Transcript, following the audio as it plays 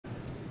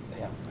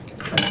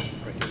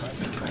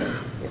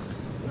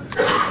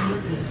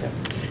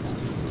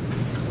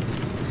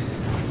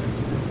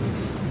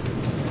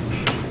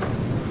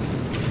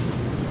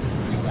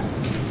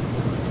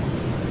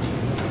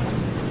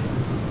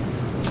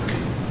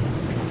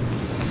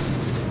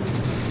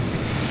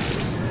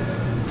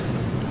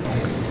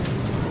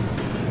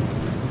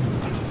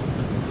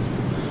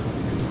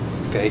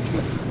Okay,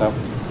 no.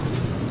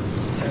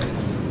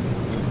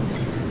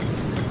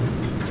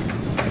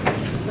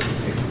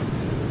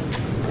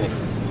 Okay,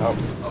 no.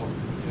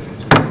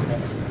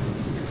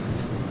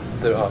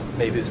 There are,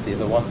 maybe it's the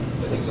other one.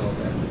 I think so,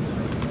 okay.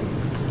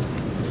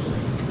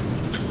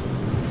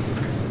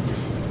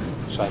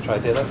 Shall I try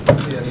the other?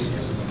 Yeah, this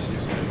is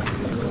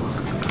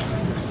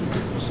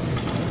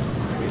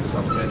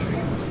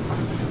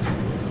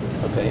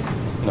Okay,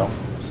 no,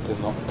 still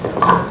not.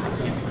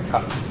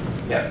 Ah,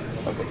 yeah,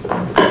 okay.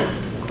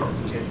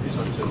 Yeah, this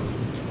one too.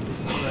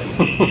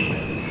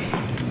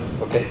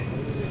 Okay,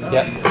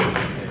 yeah.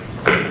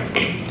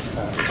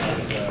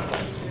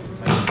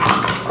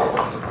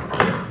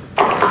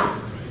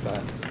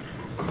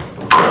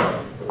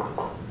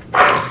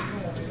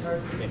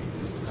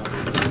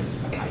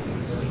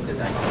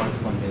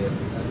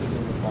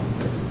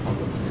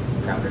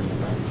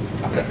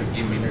 After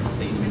 15 minutes,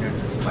 10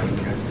 minutes, 5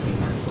 minutes, 3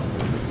 minutes.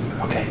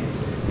 Okay.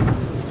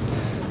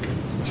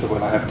 So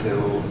what I have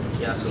till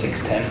Yeah, so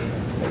 6:10,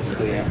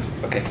 basically, yeah.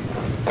 Okay,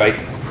 great.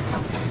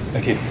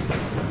 Thank you.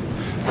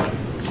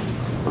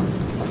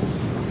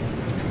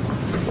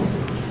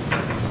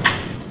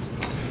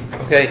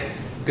 Okay,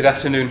 good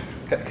afternoon.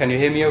 Can you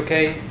hear me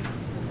okay?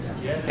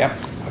 Yes. Yeah,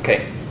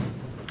 okay.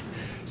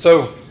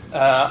 So,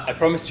 I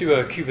promised you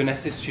a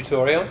Kubernetes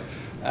tutorial.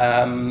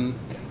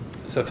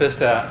 So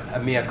first,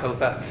 a mea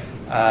culpa.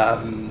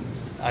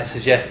 I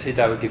suggested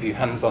I would give you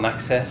hands-on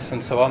access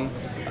and so on,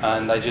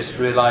 and I just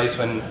realized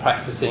when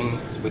practicing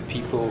with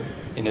people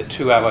in a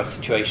 2-hour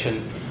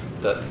situation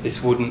that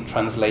this wouldn't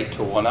translate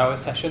to a 1-hour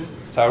session.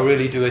 So I'll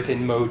really do it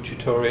in mode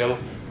tutorial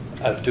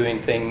of doing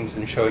things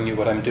and showing you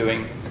what I'm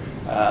doing.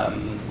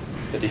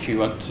 But if you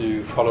want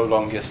to follow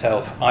along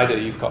yourself, either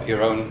you've got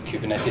your own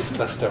Kubernetes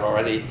cluster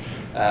already,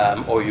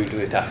 or you do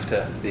it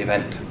after the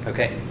event.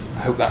 Okay, I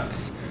hope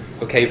that's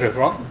okay for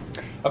everyone.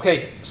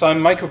 Okay, so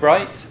I'm Michael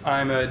Bright.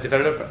 I'm a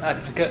developer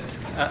advocate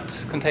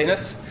at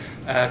Containers.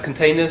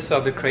 Containers are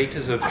the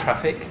creators of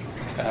Traefik.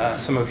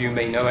 Some of you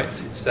may know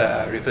it. It's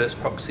a reverse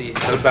proxy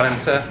load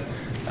balancer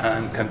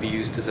and can be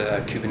used as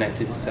a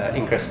Kubernetes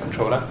Ingress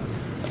controller.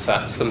 So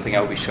that's something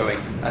I'll be showing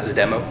as a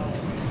demo.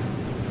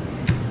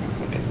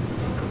 Okay.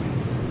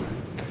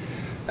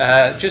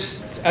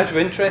 Just out of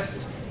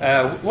interest,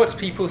 what's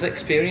people's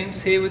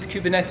experience here with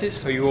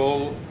Kubernetes? Are you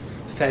all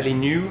fairly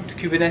new to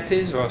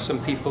Kubernetes, or are some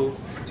people...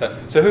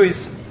 So who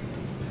is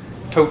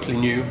totally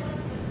new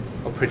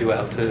or pretty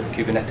well to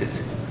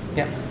Kubernetes?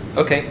 Yeah,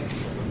 okay,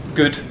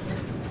 good.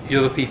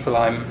 You're the people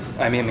I'm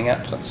aiming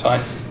at, so that's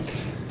fine.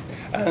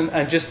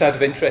 And just out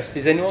of interest,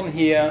 is anyone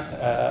here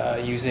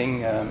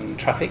using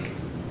Traefik?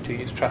 Do you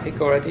use Traefik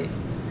already?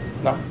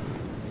 No?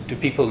 Do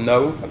people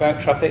know about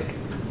Traefik?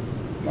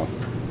 No?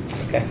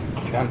 Okay,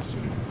 put your hands.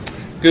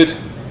 Good,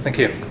 thank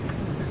you.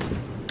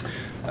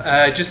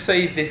 Just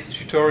say this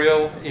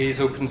tutorial is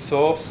open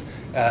source.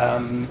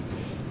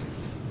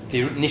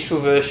 The initial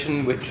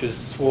version, which was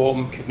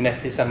Swarm,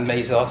 Kubernetes and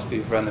Mesos,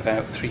 we've run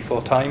about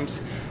 3-4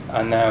 times,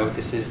 and now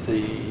this is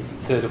the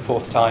 3rd or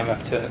 4th time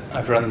after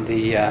I've run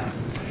the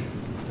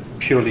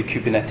purely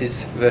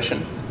Kubernetes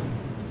version.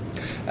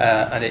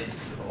 And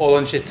it's all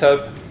on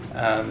GitHub,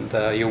 and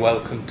you're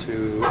welcome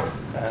to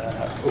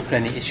open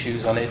any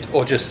issues on it,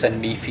 or just send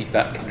me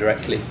feedback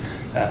directly.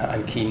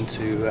 I'm keen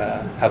to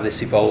have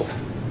this evolve.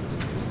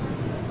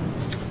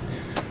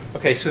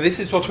 Okay, so this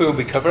is what we'll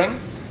be covering.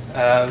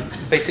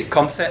 Basic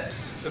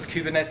concepts of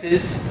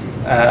Kubernetes,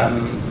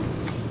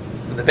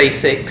 the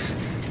basics,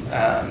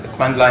 the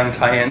command line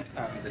client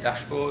and the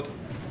dashboard.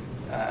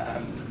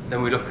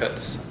 Then we look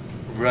at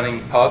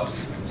running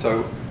pods.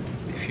 So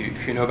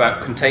if you know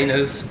about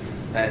containers,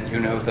 then you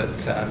know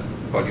that,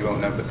 well, you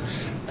won't know,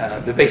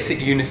 but the basic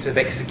unit of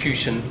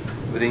execution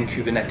within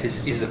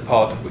Kubernetes is a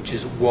pod, which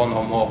is one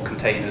or more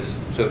containers.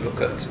 So look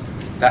at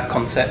that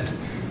concept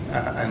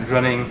and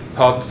running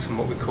pods and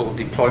what we call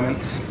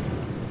deployments.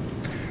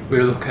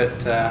 We'll look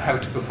at how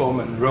to perform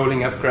a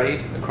rolling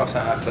upgrade across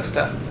our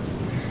cluster,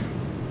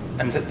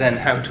 and then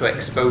how to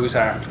expose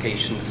our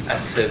applications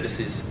as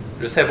services.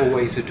 There are several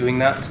ways of doing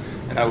that,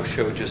 and I will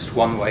show just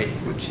one way,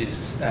 which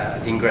is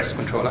the Ingress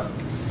controller.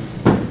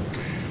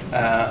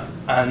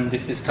 And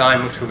if there's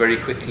time, which will very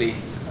quickly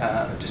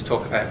just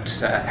talk about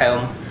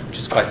Helm, which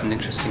is quite an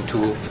interesting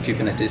tool for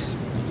Kubernetes.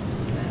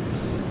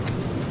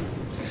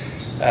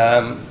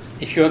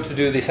 If you want to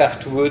do this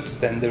afterwards,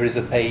 then there is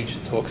a page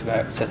that talks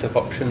about setup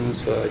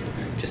options for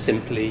just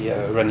simply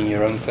running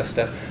your own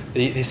cluster.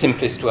 The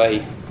simplest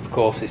way, of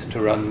course, is to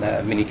run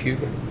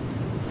Minikube.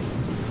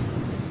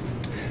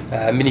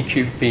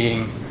 Minikube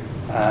being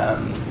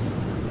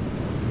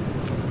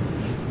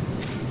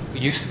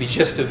used to be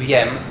just a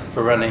VM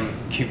for running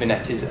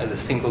Kubernetes as a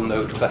single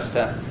node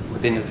cluster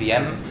within a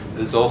VM.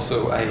 There's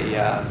also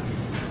a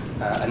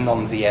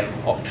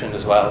non-VM option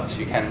as well, so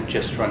you can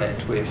just run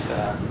it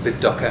with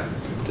Docker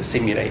to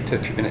simulate a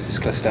Kubernetes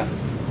cluster.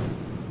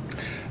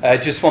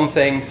 Just one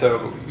thing,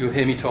 so you'll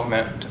hear me talking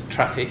about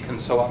Traefik and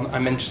so on. I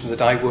mentioned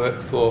that I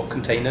work for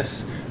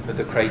Containers, for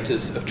the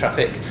creators of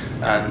Traefik,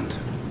 and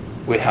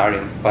we're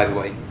hiring, by the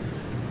way,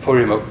 for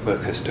remote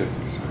workers too.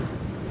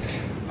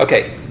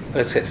 Okay,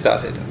 let's get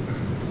started.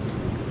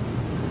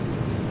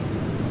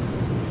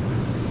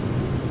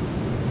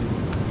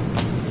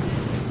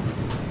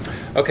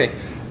 Okay,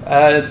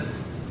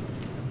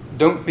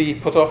 don't be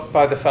put off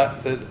by the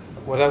fact that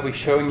what I'll be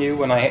showing you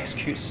when I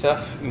execute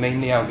stuff,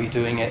 mainly I'll be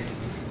doing it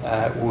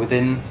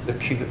within the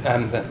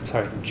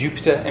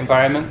Jupyter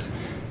environment.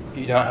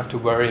 You don't have to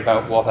worry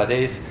about what that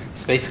is.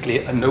 It's basically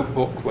a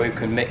notebook where you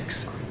can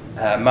mix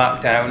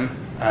Markdown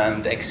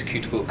and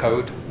executable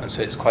code, and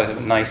so it's quite a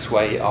nice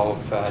way of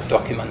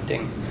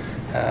documenting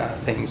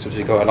things as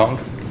we go along.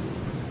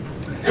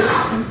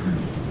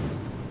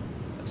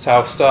 So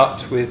I'll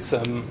start with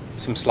some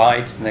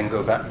slides and then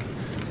go back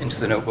into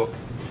the notebook.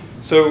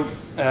 So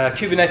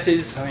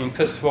Kubernetes, I mean,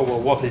 first of all,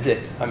 well, what is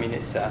it? I mean,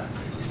 it's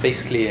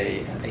basically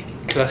a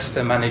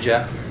cluster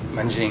manager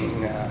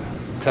managing a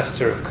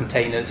cluster of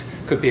containers.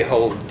 Could be a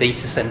whole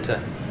data center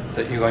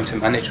that you're going to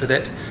manage with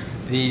it.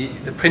 The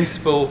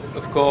principle,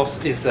 of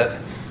course, is that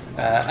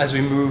as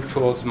we move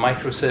towards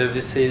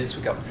microservices,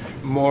 we've got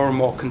more and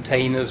more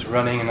containers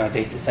running in our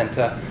data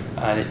center,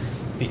 and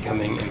it's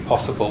becoming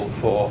impossible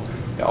for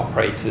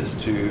operators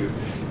to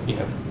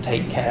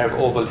take care of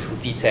all the little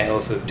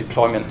details of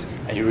deployment,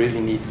 and you really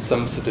need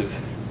some sort of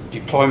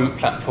deployment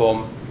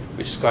platform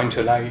which is going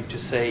to allow you to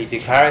say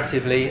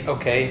declaratively,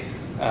 okay,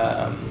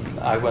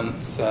 I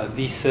want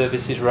these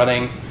services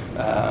running,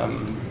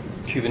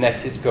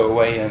 Kubernetes, go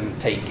away and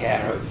take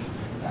care of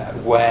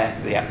where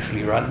they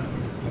actually run,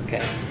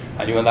 okay?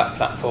 And you want that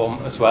platform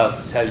as well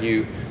to tell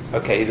you,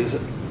 okay,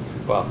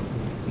 well,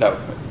 no,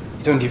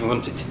 you don't even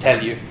want it to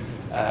tell you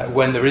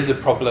when there is a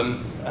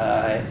problem.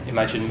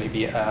 Imagine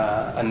maybe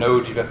a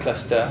node of a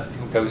cluster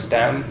goes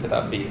down, but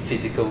that would be a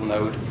physical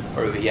node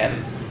or a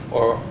VM,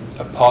 or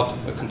a pod,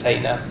 a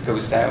container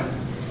goes down.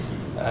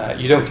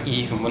 You don't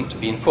even want to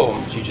be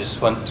informed. You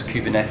just want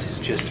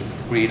Kubernetes just to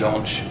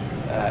relaunch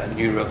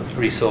new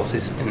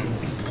resources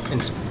in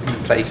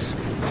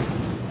place.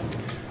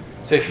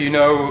 So if you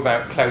know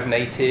about cloud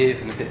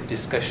native and a bit of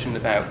discussion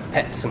about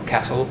pets and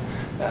cattle,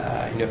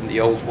 in the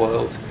old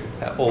world,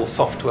 all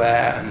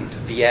software and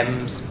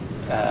VMs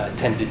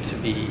tended to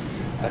be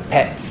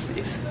pets.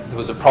 If there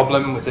was a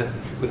problem with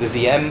a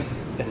VM,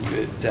 then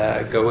you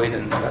would go in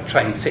and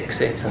try and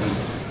fix it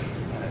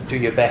and do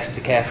your best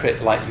to care for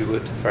it like you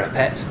would for a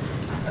pet.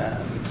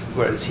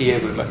 Whereas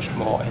here we're much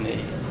more in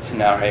a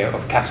scenario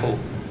of cattle,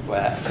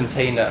 where a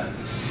container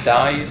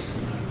dies,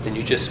 then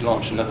you just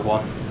launch another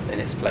one in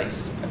its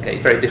place. Okay,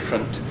 very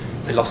different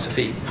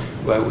philosophy,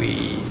 where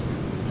we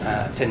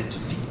tend to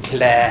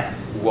declare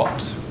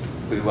what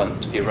we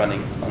want to be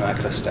running on our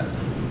cluster.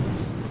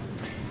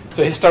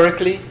 So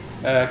historically,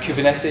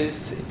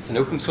 Kubernetes, it's an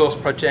open source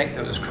project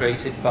that was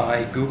created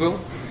by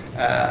Google.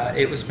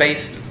 It was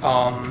based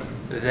on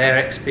their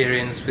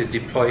experience with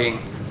deploying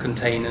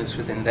containers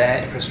within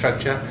their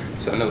infrastructure,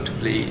 so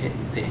notably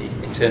the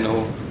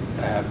internal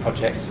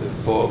projects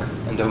of Borg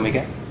and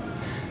Omega.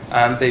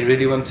 And they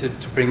really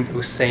wanted to bring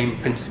those same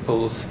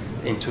principles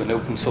into an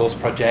open source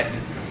project.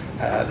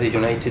 They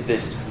donated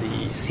this to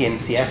the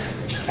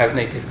CNCF, Cloud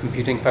Native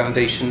Computing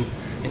Foundation,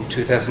 in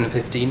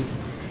 2015,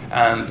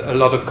 and a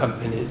lot of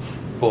companies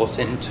bought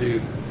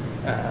into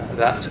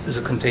that as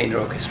a container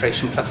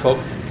orchestration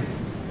platform.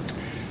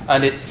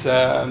 And it's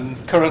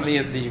currently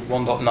at the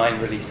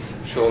 1.9 release,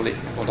 surely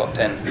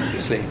 1.10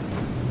 previously.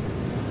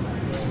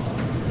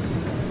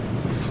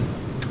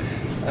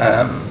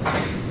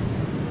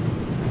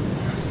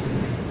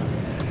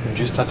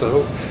 Just that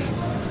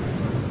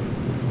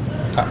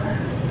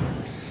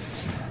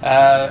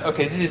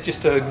okay, this is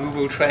just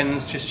Google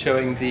Trends, just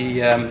showing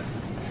the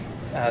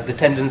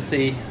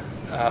tendency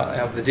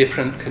of the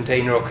different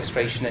container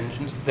orchestration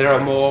engines. There are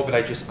more, but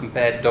I just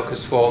compared Docker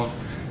Swarm,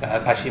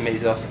 Apache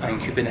Mesos, and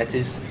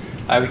Kubernetes.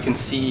 We can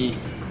see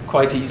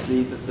quite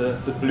easily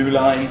that the blue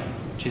line,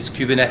 which is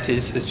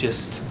Kubernetes, has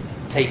just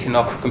taken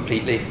off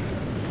completely.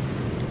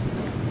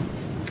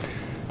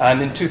 And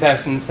in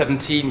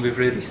 2017, we've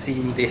really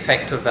seen the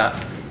effect of that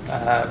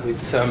with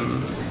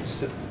some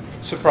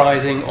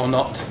surprising or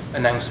not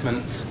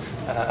announcements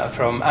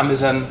from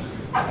Amazon.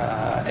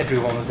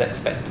 Everyone was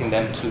expecting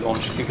them to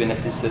launch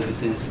Kubernetes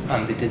services,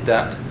 and they did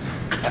that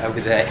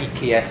with their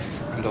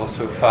EKS and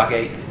also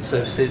Fargate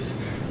services.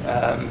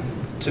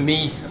 To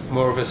me,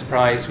 more of a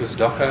surprise was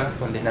Docker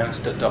when they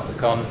announced at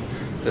DockerCon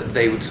that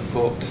they would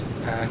support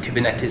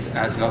Kubernetes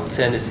as an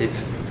alternative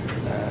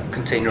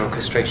container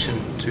orchestration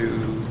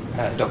to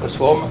Docker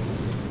Swarm.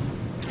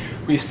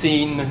 We've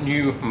seen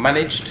new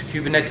managed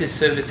Kubernetes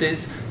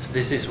services. So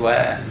this is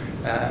where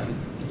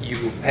you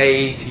will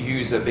pay to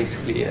use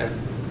basically a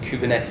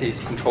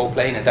Kubernetes control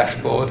plane, a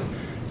dashboard,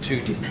 to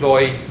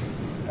deploy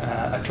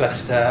a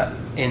cluster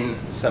in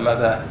some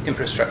other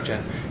infrastructure.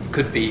 It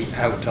could be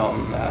out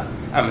on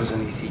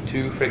Amazon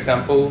EC2, for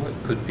example. It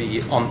could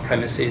be on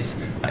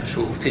premises,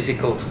 actual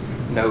physical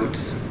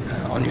nodes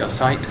on your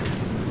site.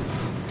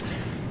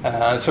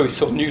 So we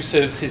saw new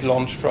services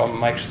launched from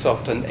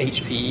Microsoft and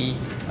HPE,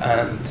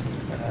 and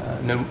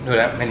no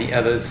doubt many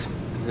others.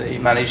 They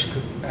managed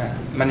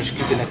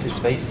Kubernetes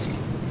space.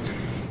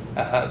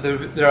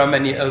 There are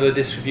many other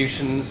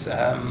distributions.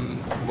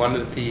 One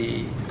of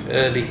the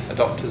early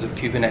adopters of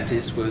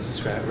Kubernetes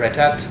was Red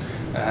Hat.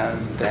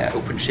 Their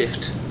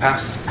OpenShift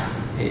PaaS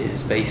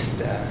is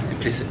based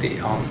implicitly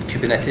on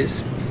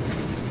Kubernetes.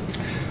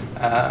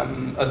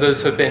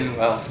 Others have been,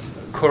 well,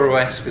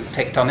 CoreOS with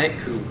Tectonic,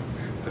 who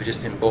have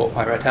just been bought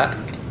by Red Hat.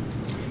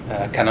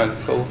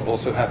 Canonical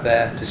also have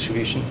their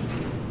distribution.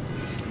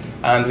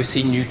 And we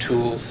see new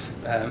tools.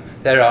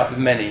 There are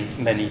many,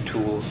 many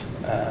tools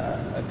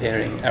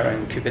appearing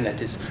around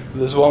Kubernetes.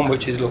 There's one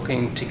which is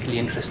looking particularly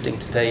interesting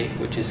today,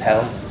 which is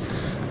Helm,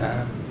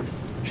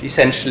 which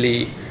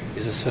essentially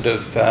is a sort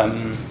of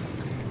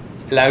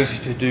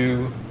allows you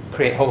to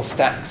create whole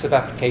stacks of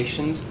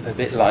applications, a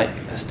bit like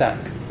a stack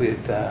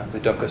with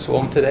Docker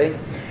Swarm today,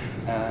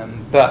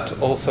 but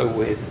also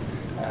with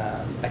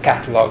a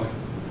catalog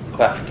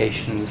of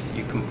applications that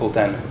you can pull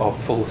down, or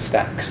full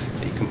stacks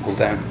that you can pull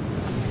down.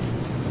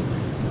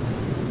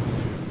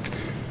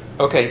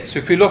 Okay, so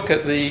if we look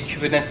at the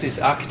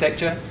Kubernetes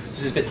architecture,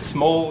 this is a bit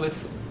small,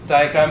 this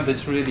diagram, but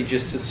it's really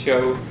just to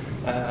show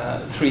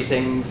three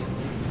things.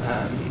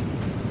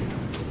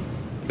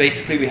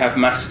 Basically, we have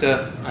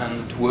master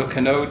and worker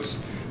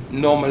nodes.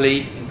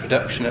 Normally, in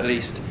production at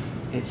least,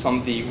 it's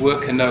on the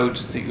worker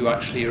nodes that you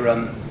actually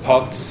run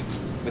pods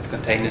with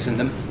containers in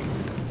them.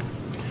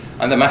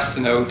 And the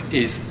master node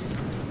is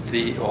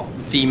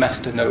the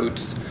master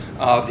nodes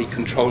are the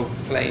control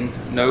plane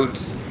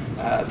nodes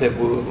that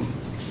will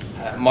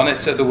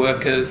monitor the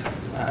workers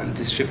and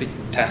distribute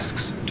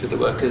tasks to the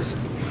workers.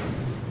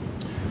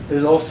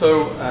 There's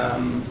also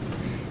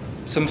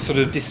some sort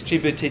of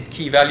distributed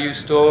key value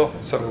store,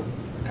 so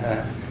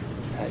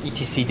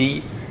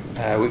etcd,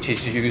 which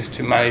is used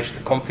to manage the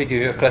config of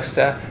your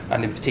cluster,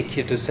 and in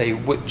particular to say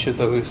which of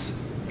those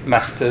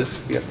masters,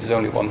 there's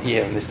only one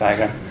here in this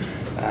diagram,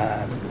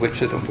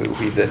 which of them will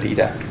be the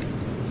leader.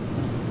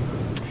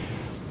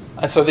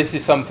 And so this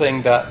is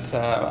something that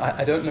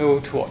I don't know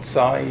to what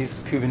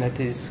size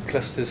Kubernetes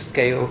clusters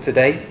scale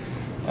today,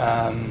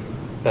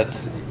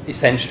 but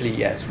essentially,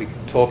 yes, we're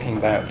talking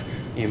about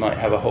you might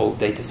have a whole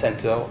data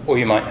center, or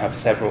you might have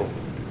several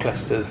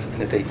clusters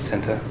in a data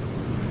center.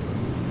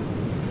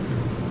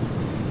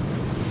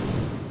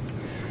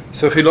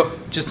 So if we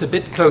look just a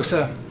bit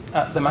closer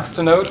at the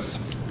master nodes,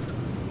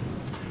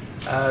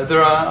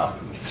 there are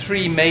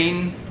three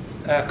main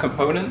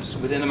components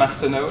within a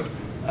master node,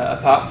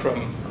 apart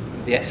from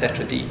the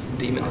etc.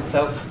 daemon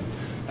itself.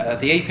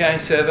 The API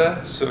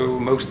server, so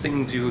most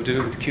things you will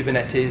do with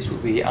Kubernetes will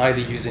be either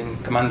using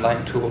command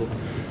line tool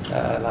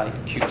like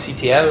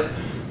kubectl,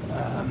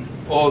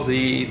 or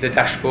the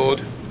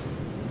dashboard,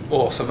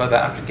 or some other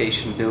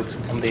application built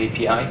on the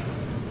API.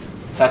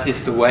 That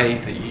is the way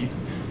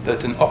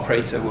that an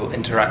operator will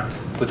interact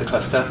with the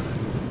cluster.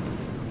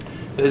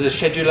 There's a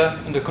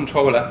scheduler and a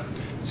controller.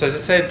 So as I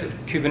said,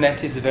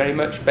 Kubernetes is very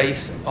much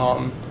based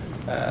on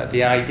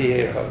the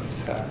idea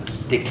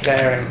of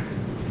declaring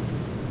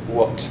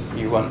what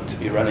you want to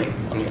be running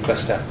on your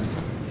cluster.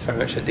 It's very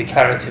much a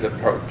declarative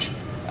approach.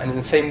 And in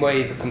the same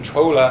way, the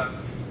controller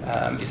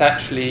is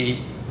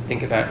actually,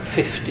 think about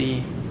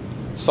 50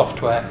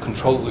 software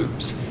control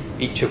loops,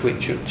 each of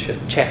which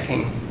are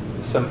checking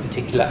some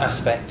particular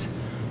aspect.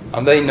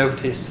 And they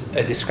notice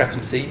a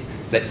discrepancy.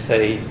 Let's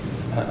say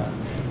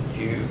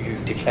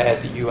you've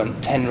declared that you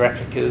want 10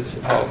 replicas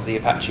of the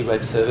Apache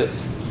Web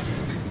Service.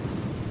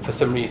 For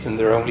some reason,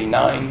 there are only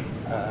 9.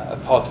 A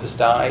pod has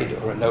died,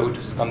 or a node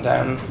has gone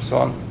down, and so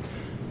on.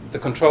 The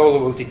controller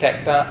will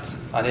detect that,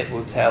 and it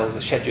will tell the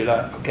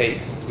scheduler, okay,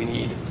 we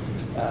need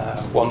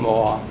one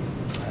more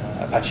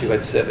Apache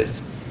Web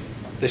Service.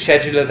 The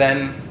scheduler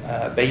then,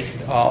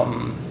 based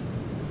on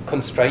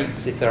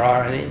constraints, if there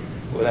are any,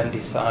 will then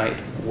decide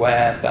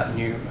where that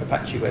new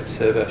Apache Web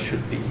Server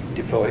should be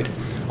deployed,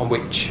 on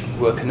which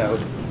worker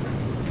node.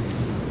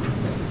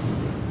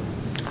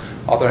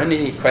 Are there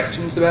any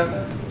questions about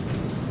that?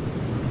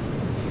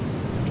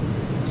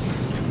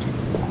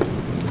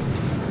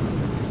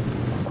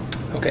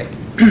 Okay.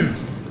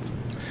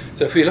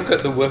 So if we look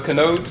at the worker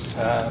nodes,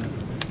 a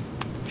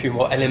few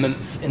more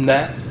elements in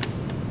there.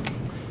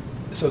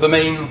 So the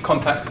main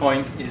contact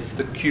point is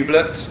the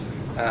kubelet.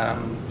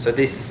 So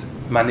this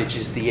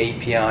manages the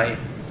API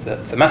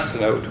that the master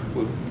node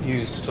will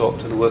use to talk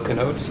to the worker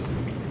nodes.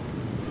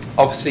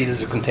 Obviously,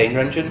 there's a container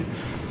engine.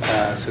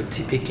 So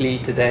typically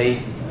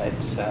today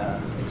it's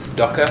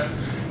Docker,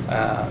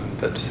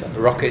 but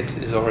Rocket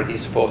is already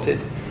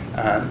supported,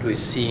 and we're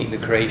seeing the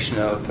creation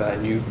of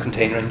new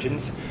container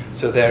engines.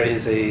 So there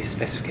is a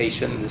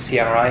specification, the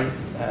CRI,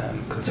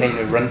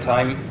 Container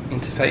Runtime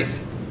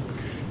Interface,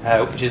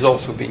 which is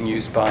also being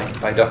used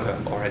by Docker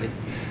already.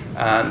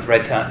 And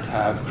Red Hat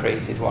have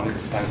created one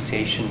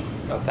instantiation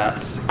of that,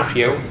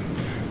 Creo,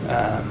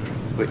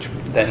 which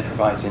then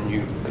provides a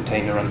new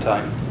container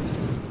runtime.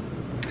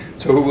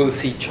 So we will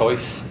see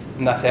choice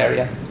in that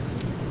area.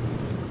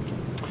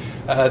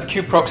 The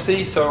kube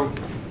proxy, so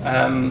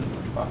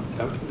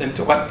let me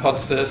talk about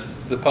pods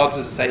first. The pods,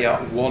 as I say,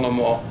 are one or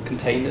more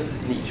containers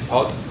in each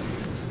pod.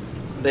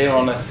 They are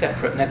on a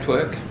separate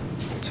network.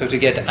 So to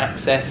get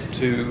access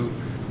to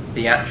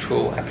the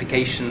actual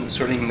applications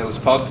running those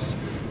pods,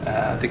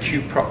 the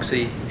kube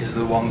proxy is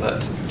the one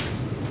that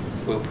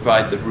will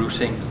provide the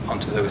routing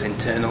onto those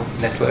internal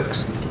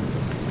networks.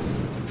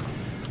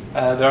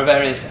 There are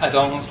various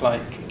add-ons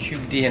like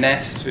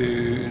kubeadm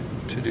to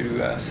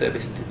do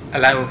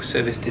allow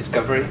service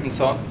discovery and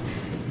so on.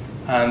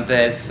 And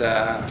there's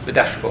the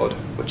dashboard,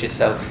 which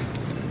itself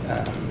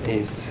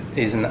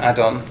is an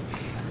add-on.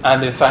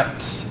 And in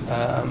fact,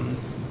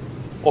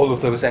 all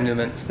of those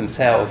elements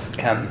themselves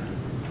can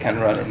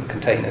run in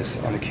containers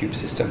on a kube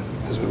system,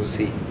 as we will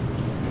see.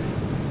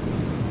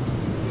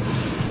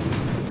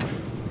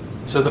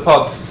 So the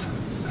pods,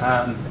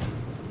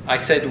 I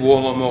said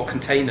one or more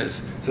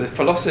containers. So the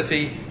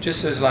philosophy,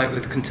 just as like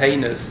with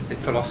containers, the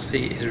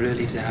philosophy is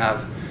really to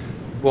have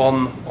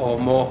one or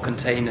more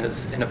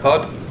containers in a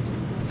pod.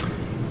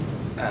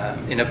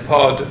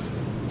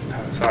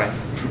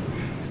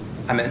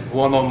 I meant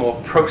one or more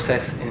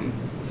process in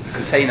a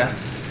container.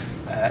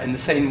 In the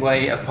same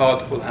way, a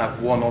pod will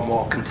have one or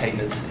more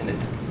containers in it.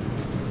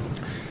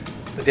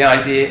 But the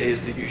idea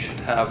is that you should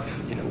have,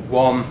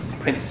 one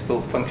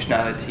principal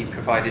functionality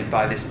provided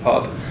by this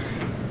pod,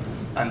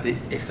 and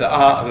if there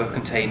are other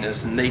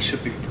containers, then they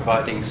should be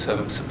providing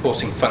some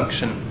supporting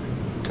function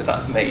to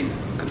that main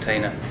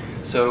container.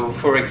 So,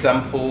 for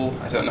example,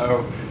 I don't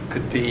know,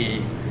 could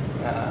be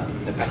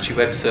Apache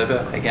Web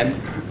Server again,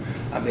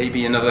 and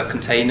maybe another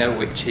container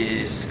which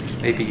is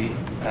maybe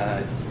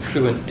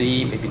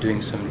FluentD, maybe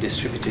doing some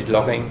distributed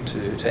logging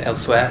to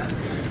elsewhere.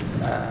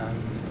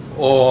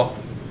 Or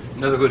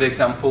another good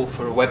example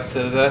for a web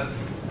server,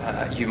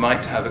 you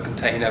might have a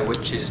container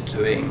which is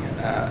doing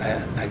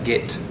a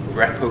Git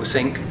repo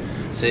sync.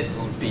 So it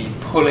would be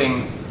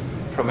pulling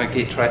from a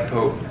Git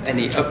repo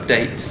any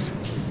updates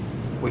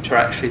which are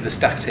actually the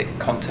static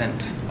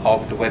content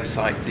of the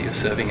website that you're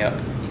serving up.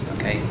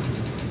 Okay.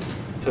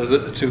 So those are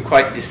the two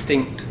quite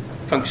distinct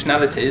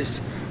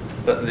functionalities,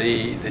 but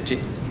the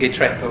Git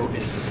repo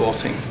is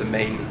supporting the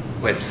main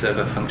web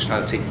server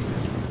functionality.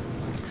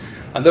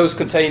 And those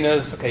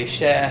containers,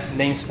 share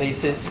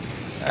namespaces.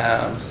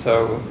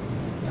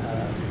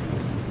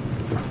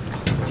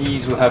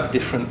 These will have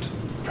different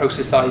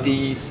process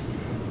IDs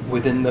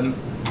within them.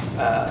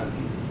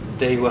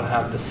 They will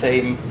have the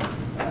same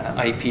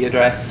IP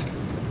address.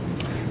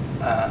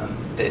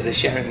 They're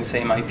sharing the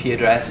same IP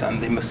address,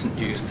 and they mustn't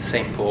use the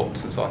same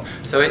ports and so on.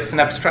 So it's an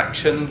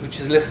abstraction which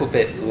is a little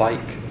bit like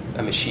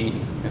a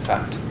machine, in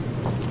fact,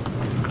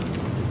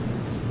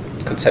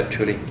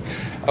 conceptually.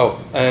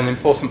 Oh, and an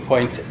important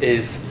point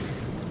is,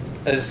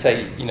 as I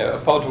say, a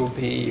pod will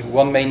be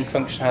one main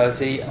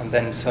functionality and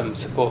then some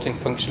supporting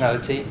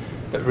functionality,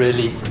 but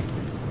really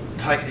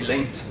tightly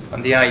linked.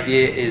 And the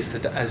idea is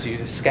that as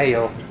you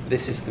scale,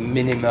 this is the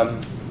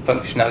minimum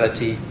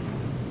functionality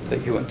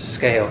that you want to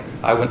scale.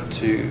 I want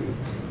to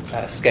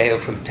scale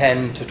from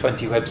 10 to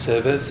 20 web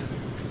servers.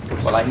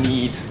 Well, I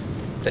need,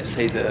 let's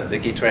say, the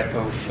Git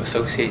repo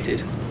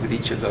associated with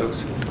each of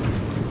those.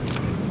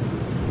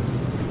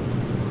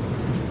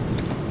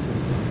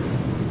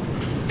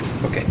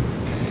 Okay.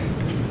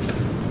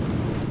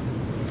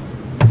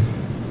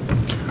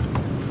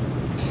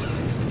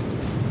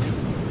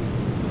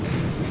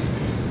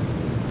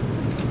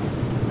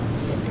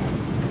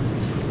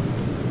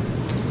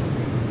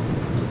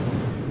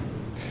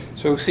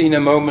 So we'll see in a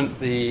moment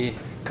the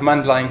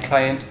command line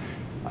client.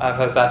 I have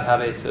a bad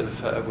habit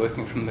of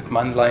working from the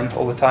command line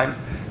all the time,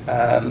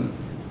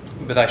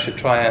 but I should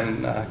try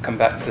and come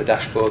back to the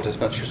dashboard as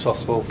much as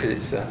possible, because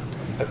it's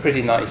a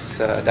pretty nice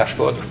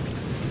dashboard.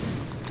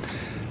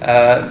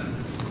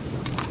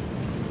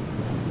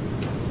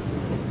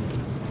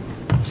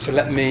 So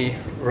let me,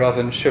 rather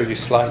than show you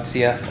slides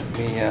here, let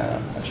me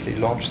actually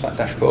launch that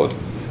dashboard.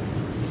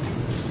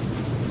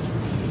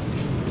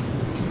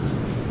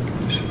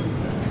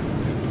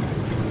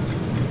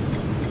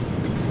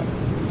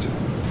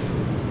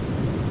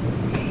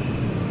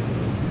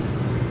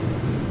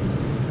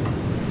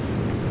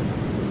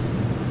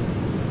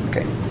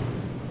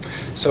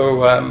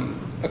 So,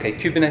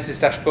 Kubernetes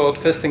dashboard.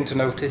 First thing to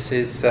notice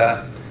is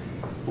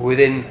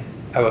within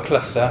our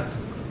cluster,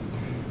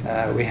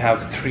 we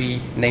have 3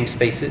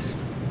 namespaces.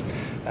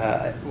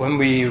 When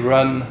we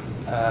run,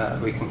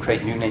 we can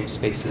create new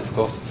namespaces, of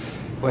course.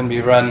 When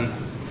we run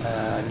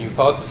new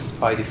pods,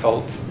 by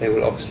default, they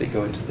will obviously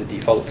go into the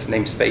default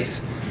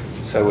namespace,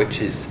 so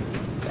which is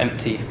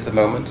empty for the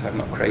moment. I've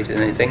not created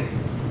anything.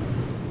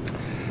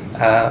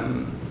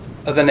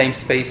 Other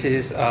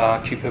namespaces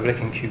are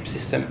kubepublic and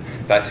kubesystem.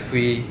 In fact, if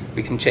we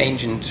can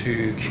change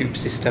into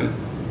kubesystem.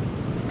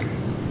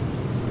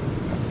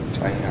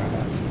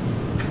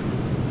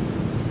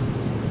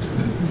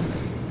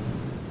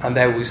 And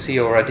there we see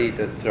already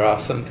that there are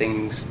some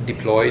things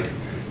deployed,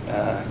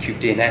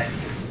 kubeadm,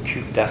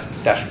 kube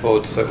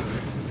dashboard. So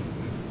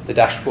the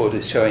dashboard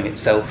is showing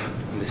itself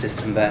in the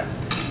system there.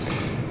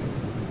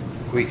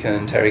 We can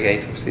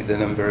interrogate, obviously, the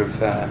number of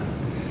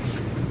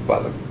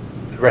the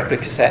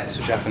replica sets,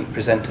 which I haven't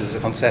presented as a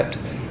concept,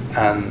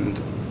 and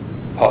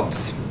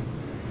pods.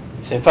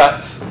 So in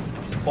fact,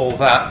 all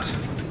that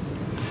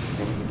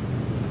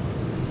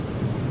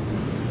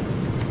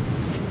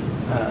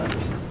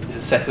is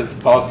a set of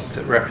pods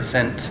that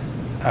represent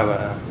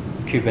our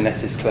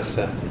Kubernetes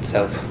cluster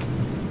itself.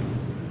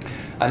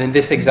 And in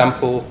this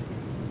example,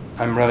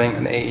 I'm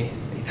running a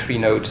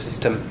 3-node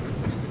system,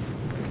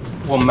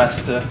 1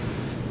 master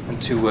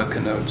and 2 worker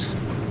nodes.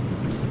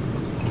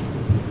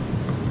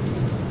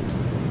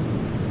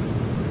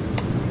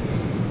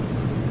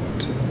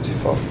 To the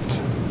default.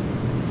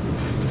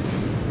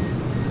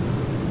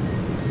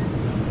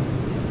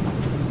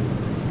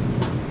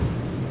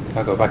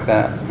 I'll go back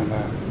there. And,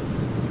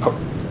 oh,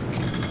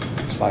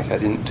 looks like I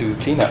didn't do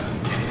cleanup.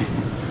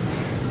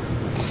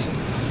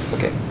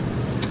 Okay.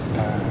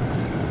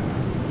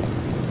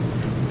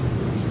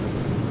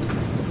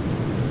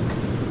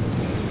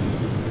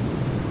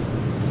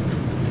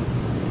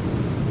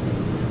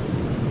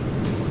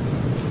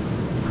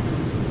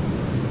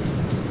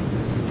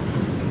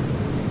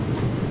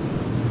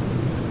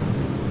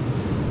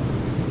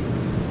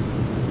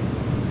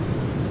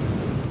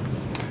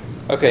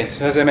 Okay,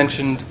 so as I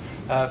mentioned,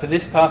 for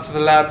this part of the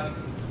lab,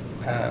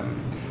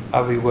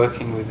 I'll be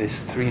working with this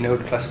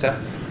 3-node cluster.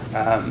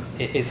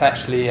 It's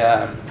actually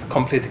a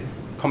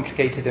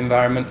complicated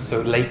environment, so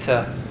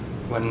later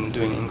when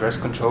doing Ingress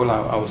control,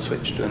 I will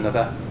switch to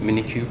another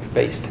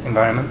Minikube-based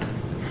environment.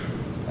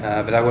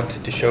 But I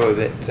wanted to show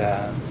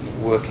that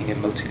working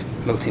in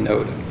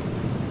multi-node.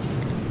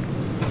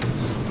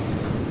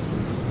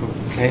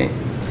 Okay.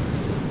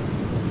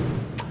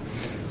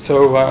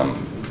 So,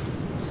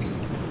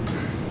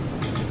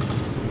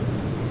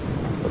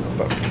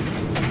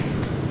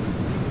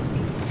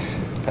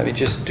 let me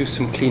just do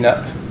some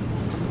cleanup.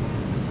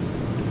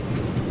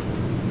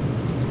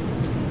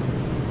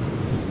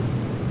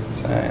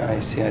 So I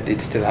see I did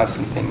still have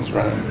some things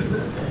running.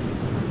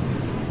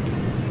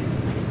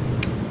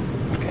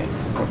 Okay,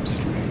 oops.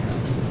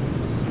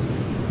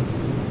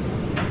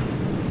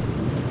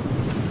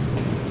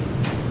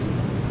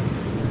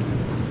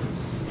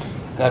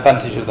 The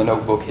advantage of the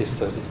notebook is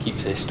that it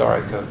keeps a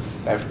historic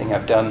of everything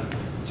I've done,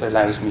 so it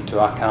allows me to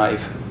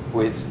archive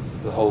with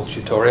the whole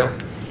tutorial,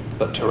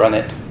 but to run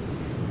it,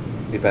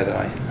 it'd be better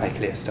I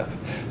clear stuff.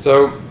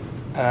 So,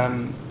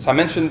 so I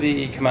mentioned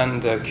the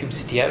command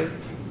kubectl.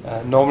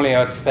 Normally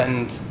I'd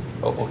spend,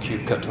 or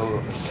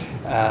kubectl,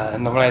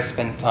 normally I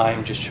spend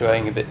time just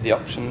showing a bit the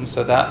options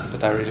of that,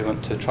 but I really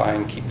want to try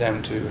and keep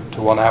them to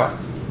 1 hour.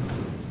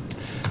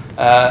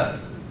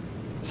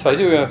 So I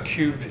do a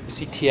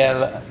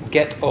kubectl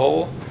get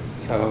all.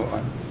 So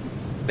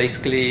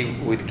basically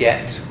with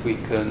get we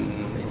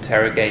can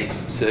interrogate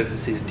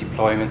services,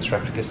 deployments,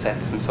 replica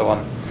sets, and so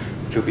on,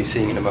 which we'll be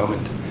seeing in a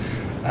moment.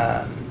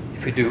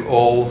 If we do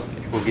all,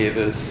 it will give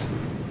us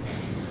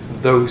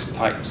those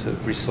types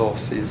of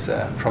resources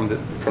from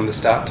the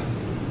start.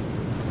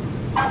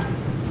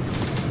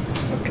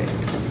 Okay.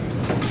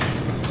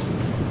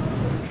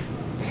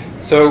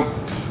 So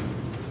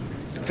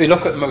if we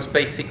look at the most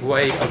basic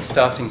way of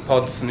starting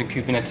pods in a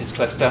Kubernetes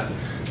cluster,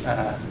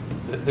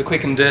 the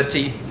quick and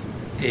dirty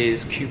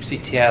is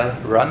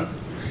kubectl run.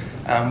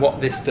 And what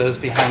this does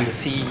behind the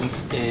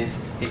scenes is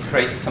it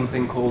creates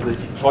something called a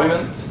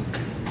deployment,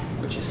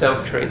 which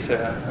itself creates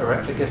a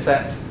replica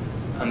set,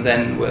 and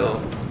then will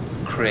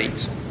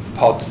create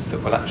pods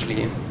that will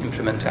actually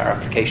implement our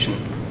application.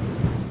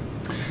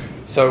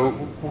 So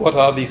what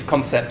are these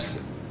concepts?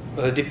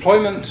 The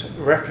deployment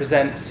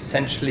represents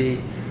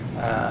essentially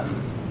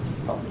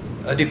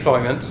a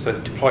deployment, so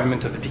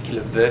deployment of a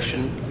particular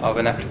version of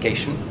an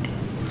application.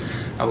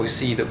 And we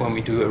see that when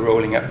we do a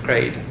rolling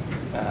upgrade,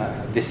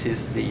 this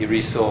is the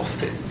resource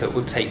that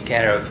will take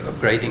care of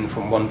upgrading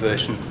from one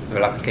version of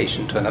an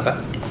application to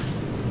another.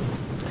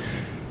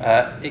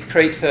 It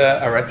creates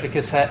a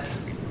replica set,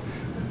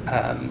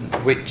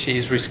 which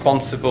is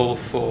responsible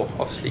for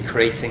obviously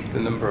creating the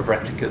number of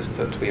replicas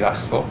that we've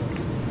asked for.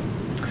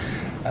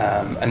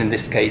 And in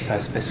this case, I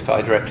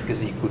specified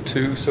replicas equal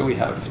 2, so we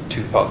have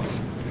 2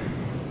 pods.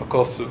 Of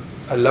course,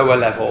 a lower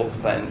level,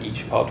 then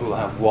each pod will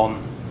have 1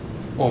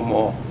 or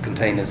more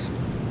containers.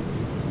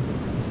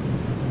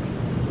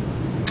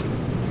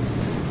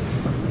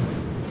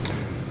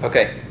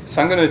 Okay,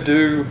 so I'm going to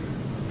do,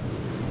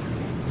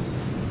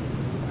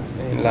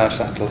 enlarge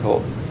that a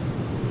little.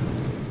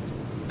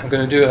 I'm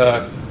going to do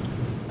a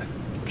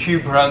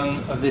kube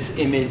run of this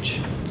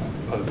image,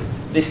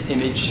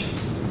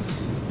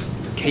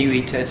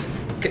 K8s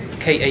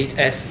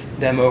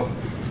demo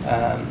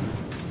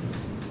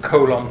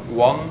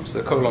 :1.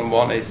 So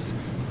 :1 is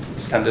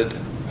standard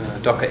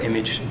Docker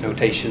image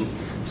notation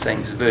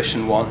saying it's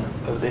version 1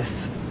 of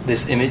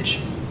this image.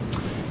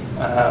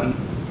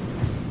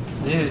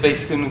 This is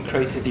basically going to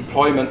create a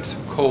deployment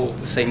called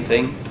the same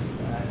thing,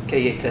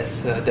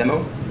 K8s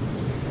demo.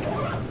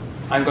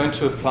 I'm going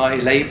to apply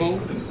label.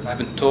 I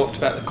haven't talked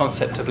about the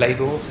concept of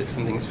labels. It's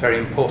something that's very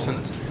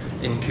important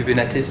in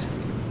Kubernetes.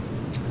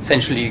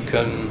 Essentially, you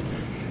can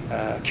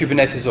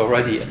Kubernetes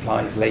already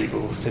applies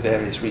labels to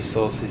various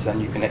resources,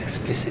 and you can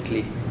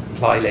explicitly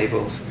apply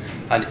labels.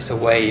 And it's a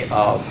way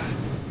of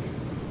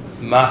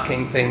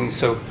marking things.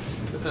 So,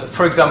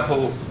 for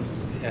example,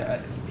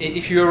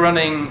 if you're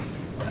running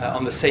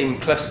on the same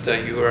cluster,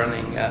 you're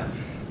running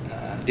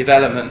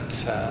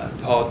development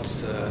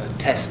pods,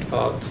 test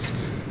pods,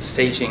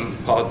 staging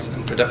pods,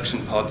 and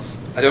production pods.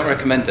 I don't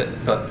recommend it,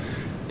 but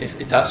if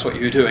that's what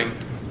you're doing,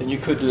 then you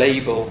could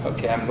label,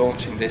 okay, I'm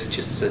launching this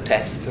just as a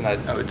test, and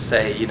I would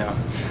say, I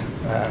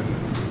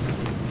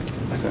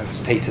don't know,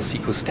 status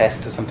equals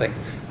test or something,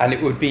 and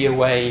it would be a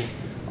way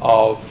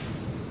of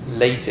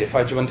later, if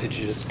I wanted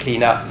to just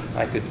clean up,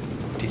 I could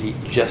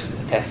delete just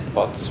the test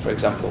pods, for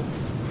example,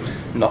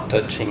 not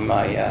touching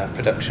my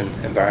production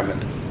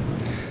environment.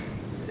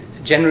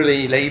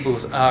 Generally,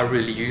 labels are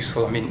really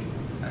useful. I mean,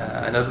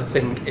 another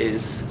thing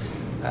is,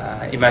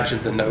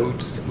 imagine the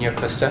nodes in your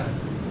cluster.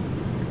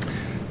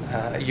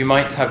 You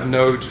might have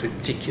nodes with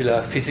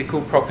particular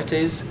physical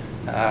properties.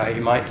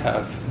 You might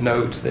have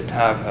nodes that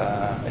have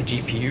a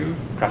GPU,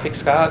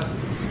 graphics card,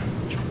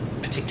 which is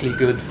particularly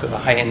good for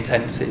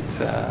high-intensive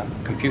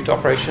compute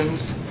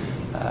operations.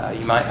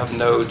 You might have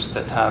nodes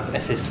that have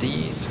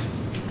SSDs,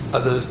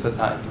 others that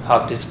have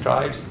hard disk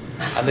drives,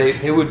 and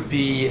they would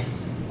be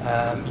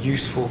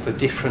useful for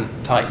different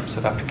types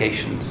of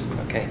applications.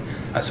 Okay,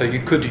 and so you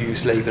could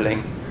use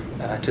labeling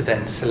to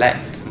then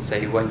select and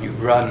say, when you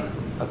run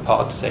a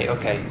pod, say,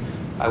 okay,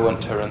 I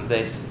want to run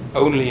this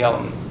only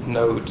on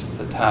nodes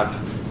that have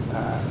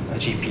a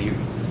GPU.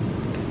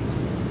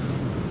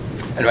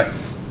 Anyway,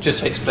 just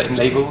to explain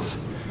labels.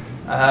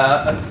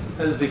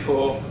 As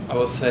before, I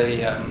will say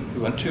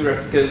we want 2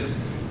 replicas,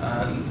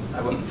 and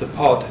I want the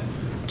pod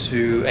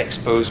to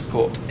expose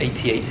port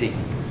 8080.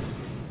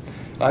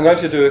 I'm going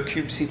to do a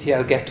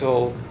kubectl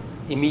getAll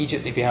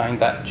immediately behind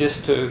that,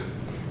 just to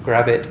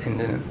grab it in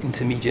the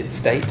intermediate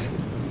state.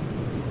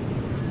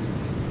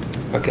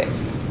 Okay.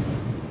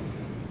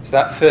 So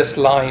that first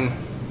line,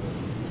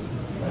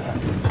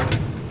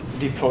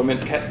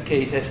 deployment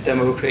ktest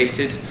demo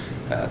created,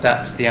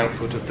 that's the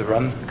output of the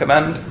run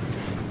command.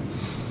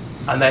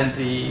 And then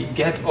the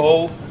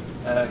getAll,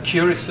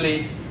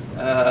 curiously,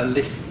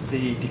 lists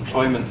the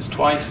deployments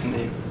twice and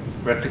the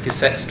replica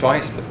sets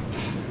twice, but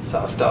so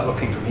I'll start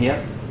looking from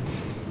here.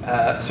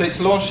 So it's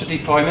launched a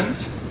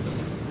deployment.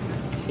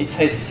 It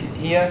says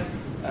here,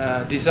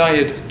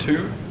 desired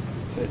to.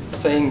 So it's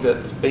saying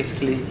that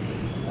basically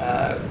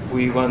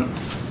we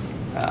want,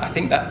 I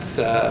think that's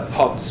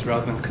pods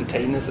rather than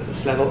containers at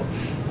this level.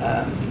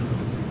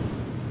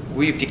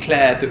 We've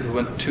declared that we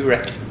want 2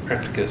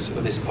 replicas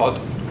of this pod.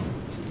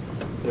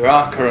 There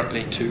are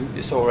currently 2.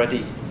 It's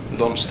already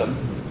launched them.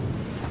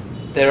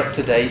 They're up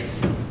to date,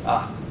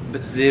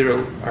 but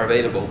 0 are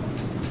available.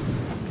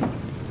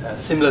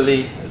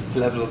 Similarly, at the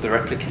level of the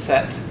replica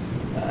set,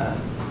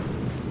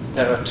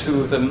 there are 2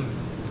 of them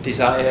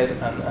desired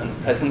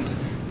and present,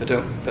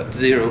 but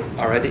 0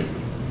 are ready.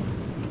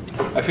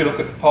 If you look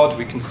at the pod,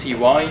 we can see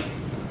why.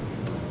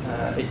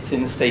 It's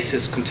in the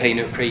status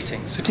container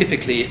creating. So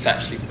typically, it's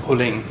actually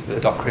pulling the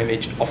Docker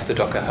image off the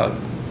Docker hub.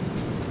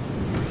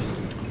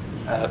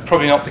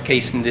 Probably not the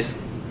case in this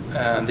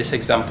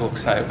example,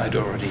 because I'd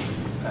already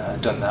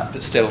done that,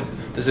 but still,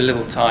 there's a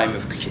little time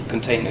of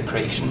container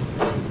creation.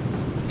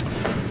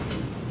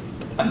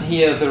 And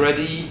here, the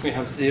ready, we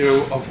have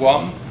 0 of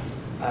 1.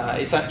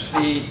 It's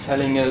actually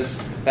telling us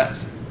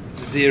that's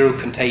 0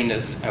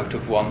 containers out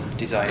of 1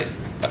 desired.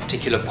 A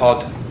particular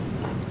pod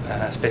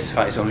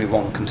specifies only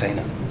 1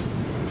 container.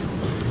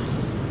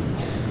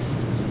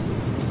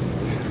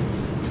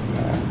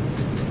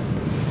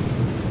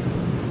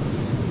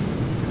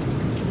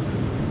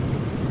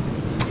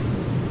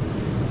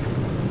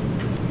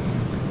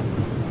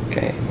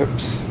 Okay,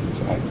 whoops,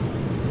 sorry.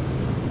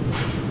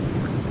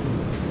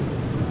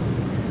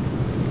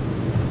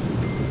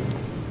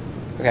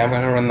 Okay, I'm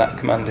going to run that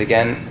command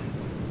again,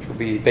 which will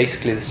be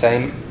basically the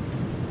same.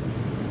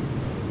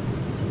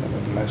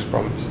 Most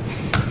problems,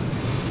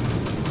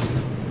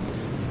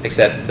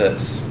 except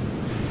that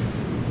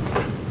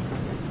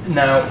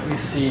now we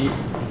see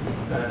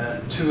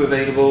 2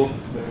 available,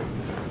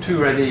 2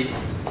 ready,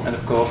 and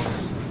of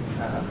course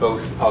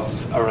both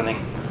pods are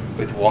running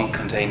with 1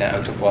 container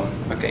out of 1.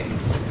 Okay.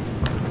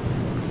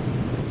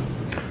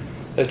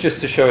 Just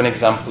to show an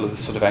example of the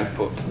sort of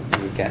output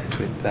that we get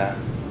with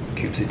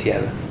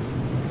kubectl.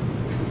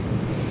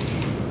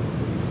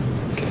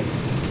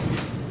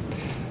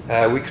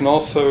 Okay. We can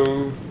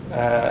also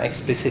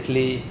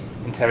explicitly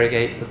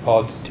interrogate the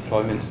pods,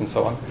 deployments, and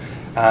so on.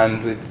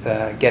 And with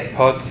get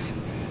pods,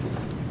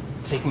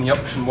 taking the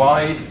option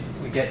wide,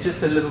 we get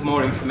just a little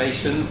more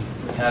information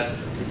we had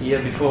to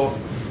here before.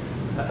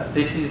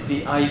 This is the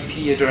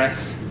IP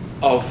address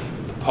of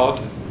the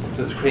pod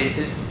that's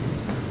created,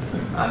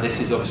 and this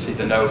is obviously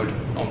the node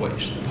on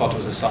which the pod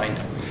was assigned.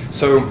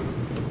 So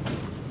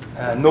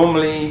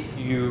normally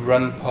you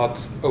run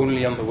pods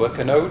only on the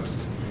worker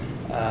nodes,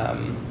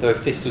 though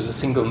if this was a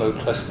single node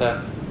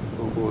cluster,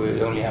 we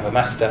would only have a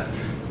master.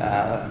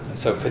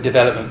 So for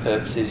development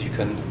purposes, you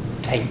can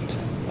taint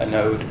a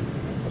node,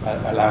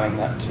 allowing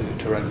that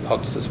to run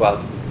pods as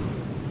well.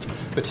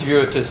 But if you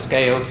were to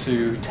scale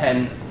to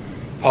 10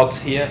 pods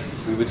here,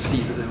 we would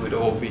see that they would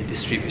all be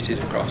distributed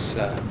across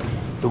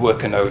the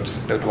worker nodes,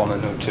 node 1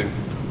 and node 2.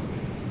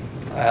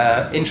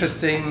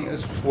 Interesting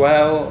as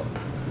well,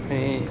 let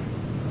me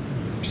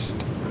just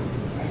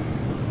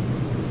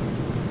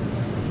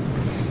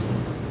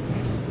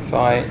if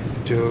I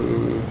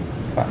do,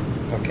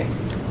 okay.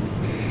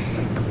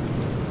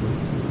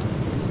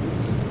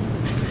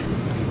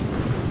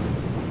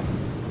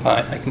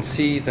 I can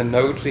see the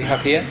nodes we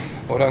have here.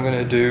 What I'm going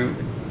to do,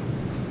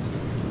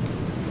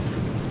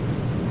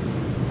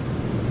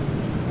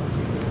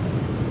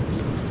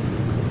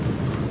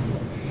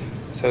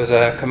 so there's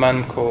a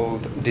command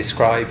called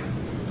describe,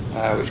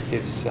 which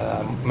gives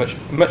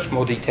much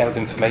more detailed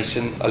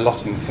information, a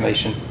lot of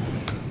information.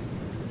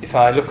 If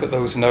I look at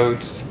those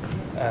nodes,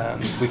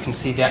 we can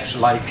see the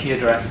actual IP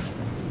address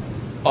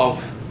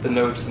of the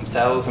nodes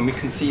themselves, and we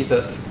can see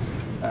that,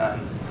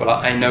 well,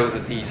 I know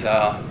that these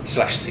are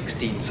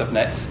 /16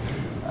 subnets.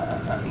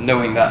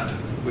 Knowing that,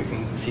 we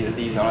can see that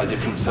these are a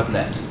different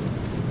subnet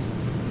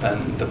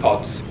than the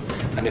pods.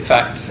 And in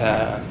fact,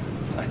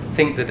 I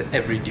think that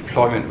every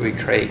deployment we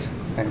create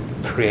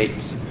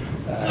creates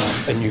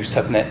a new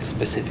subnet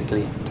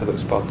specifically to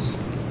those pods.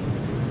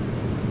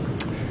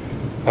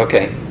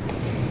 Okay.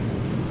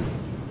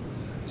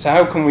 So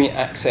how can we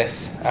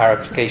access our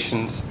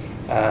applications?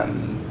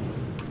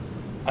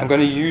 I'm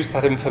going to use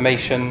that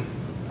information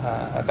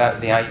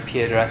about the IP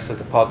address of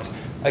the pods.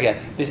 Again,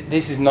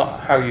 this is not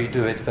how you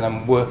do it, but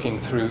I'm working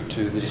through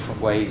to the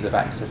different ways of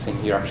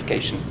accessing your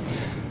application.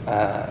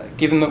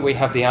 Given that we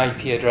have the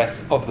IP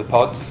address of the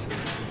pods,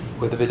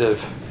 with a bit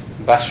of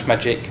bash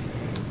magic,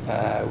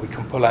 we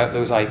can pull out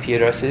those IP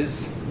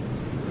addresses.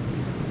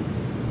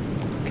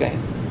 Okay.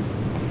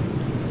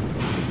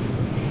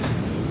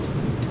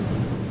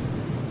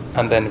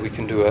 And then we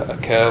can do a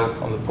curl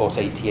on the port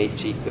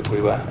 8080 that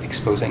we were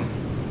exposing.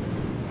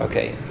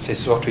 Okay, so this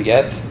is what we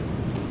get.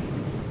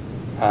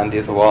 And the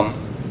other one,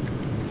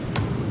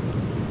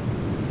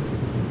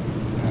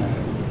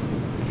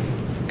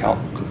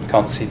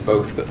 can't see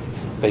both, but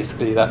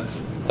basically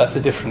that's a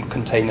different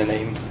container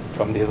name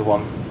from the other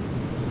one.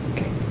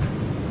 Okay.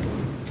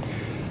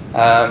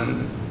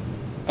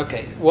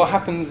 Okay, what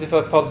happens if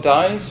a pod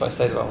dies? So I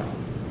said, well,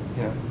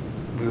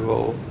 we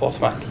will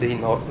automatically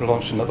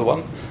launch another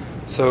one.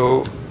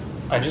 So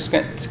I'm just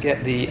going to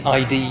get the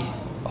ID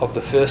of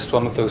the first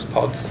one of those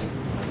pods.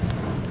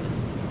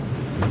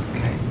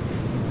 Okay.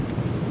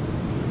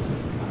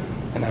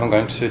 And now I'm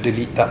going to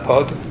delete that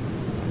pod.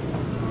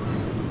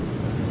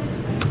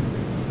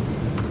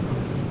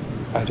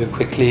 I do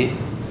quickly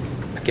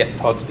get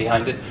pods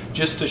behind it,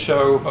 just to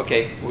show,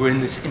 okay, we're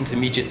in this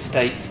intermediate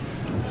state.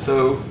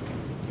 So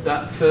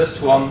that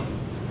first one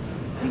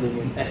ending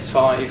in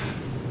S5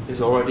 is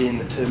already in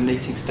the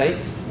terminating state.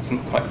 It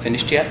isn't quite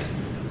finished yet.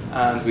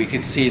 And we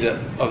can see that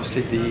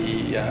obviously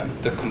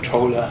the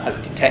controller has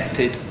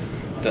detected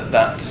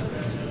that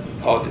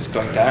pod is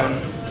going down.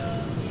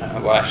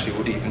 Well, actually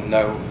would even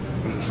know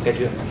from the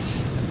schedule.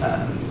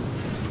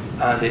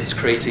 And it's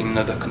creating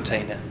another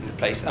container in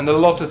place. And a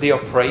lot of the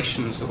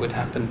operations that would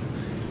happen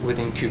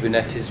within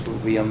Kubernetes will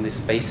be on this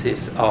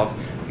basis of,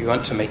 you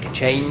want to make a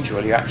change,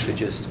 well, you actually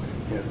just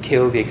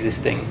kill the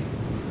existing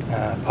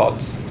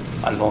pods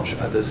and launch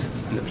others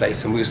in the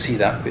place. And we'll see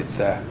that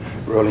with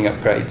rolling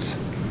upgrades.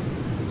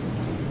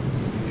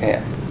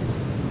 Yeah.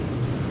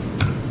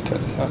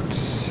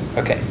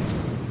 Okay.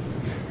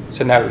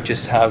 So now we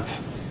just have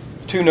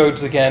two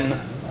nodes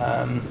again,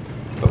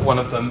 but one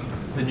of them,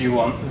 the new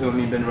one, has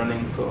only been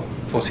running for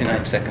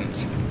 49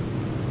 seconds.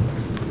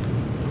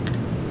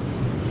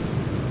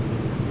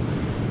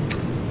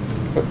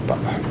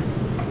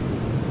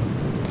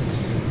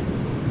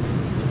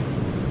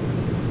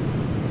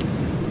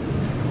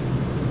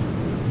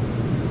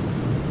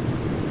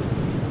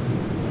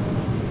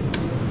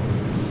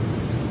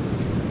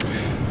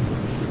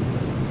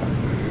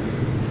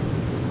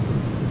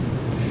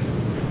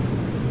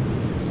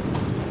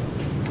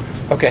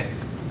 Okay,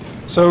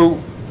 so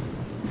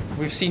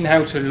we've seen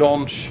how to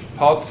launch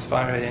pods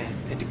via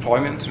a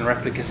deployment and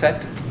replica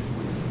set.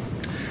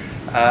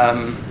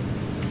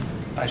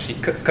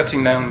 Actually,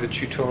 cutting down the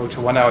tutorial to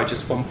 1 hour,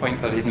 just one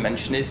point that I didn't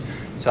mention is,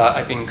 so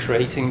I've been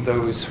creating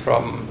those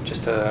from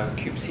just a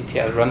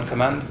kubectl run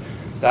command.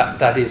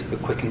 That is the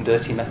quick and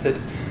dirty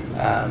method.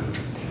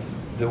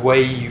 The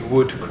way you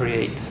would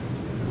create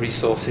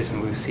resources,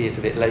 and we'll see it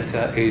a bit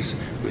later, is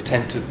we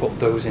tend to put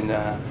those in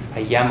a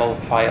YAML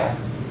file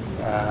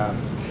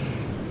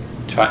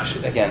to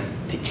actually, again,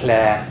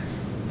 declare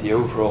the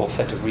overall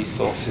set of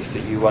resources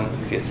that you want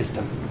for your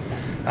system.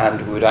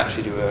 And we would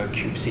actually do a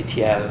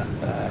kubectl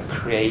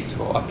create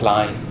or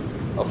apply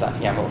of that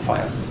YAML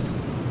file,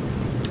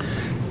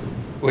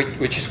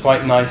 which is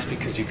quite nice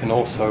because you can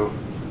also,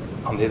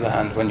 on the other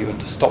hand, when you want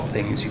to stop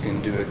things, you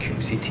can do a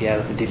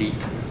kubectl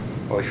delete,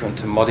 or if you want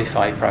to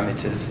modify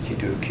parameters, you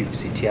do a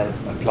kubectl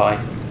apply.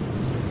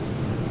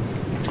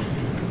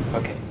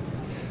 Okay,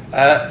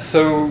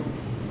 so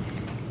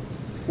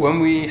when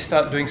we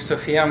start doing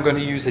stuff here, I'm going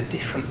to use a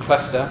different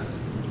cluster.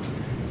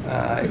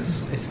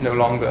 It's no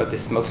longer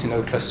this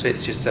multi-node cluster,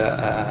 it's just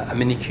a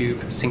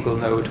minikube, single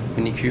node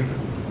minikube.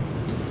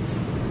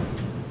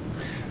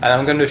 And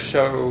I'm going to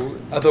show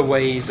other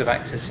ways of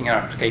accessing our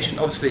application.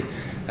 Obviously,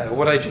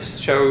 what I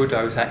just showed,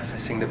 I was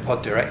accessing the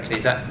pod directly.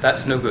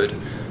 That's no good.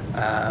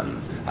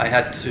 I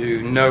had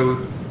to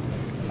know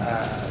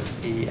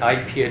the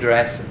IP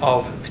address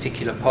of a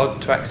particular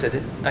pod to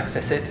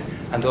access it,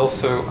 and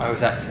also I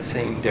was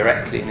accessing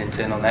directly an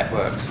internal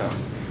network, so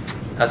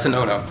that's a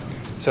no-no.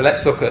 So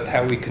let's look at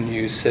how we can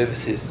use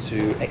services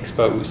to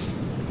expose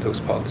those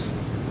pods.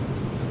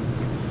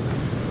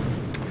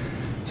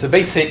 So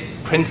basic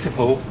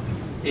principle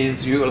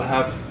is you will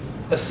have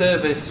a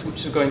service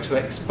which is going to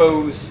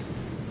expose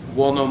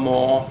one or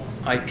more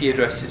IP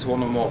addresses,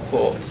 one or more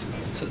ports,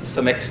 so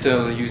some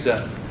external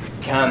user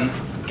can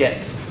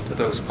get to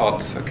those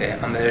pods, okay?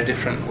 And there are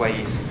different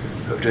ways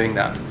of doing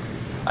that.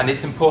 And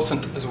it's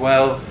important as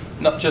well,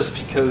 not just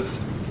because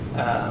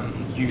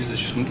users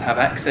shouldn't have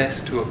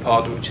access to a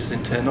pod which is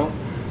internal,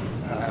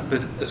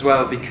 but as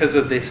well because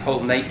of this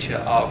whole nature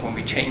of when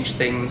we change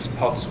things,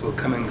 pods will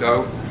come and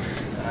go.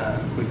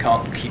 We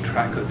can't keep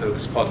track of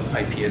those pod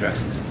IP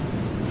addresses.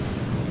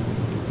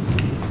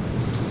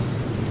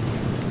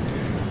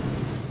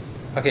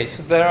 Okay,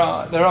 so there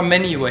are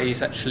many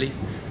ways actually,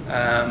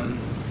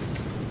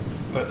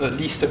 but at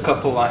least a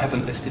couple I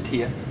haven't listed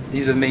here.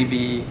 These are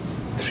maybe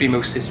the three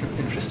most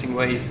interesting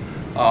ways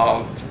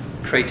of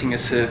creating a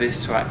service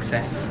to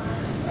access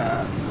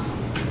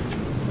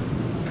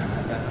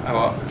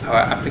our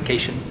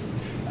application.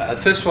 The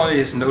first one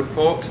is node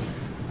port.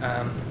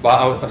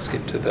 Well, I'll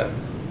skip to the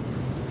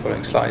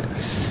following slide.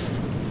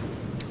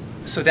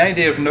 So the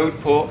idea of node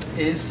port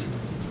is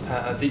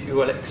that you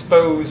will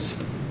expose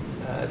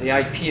the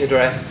IP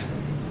address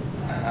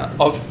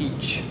of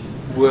each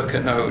worker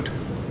node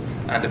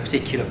and a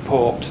particular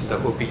port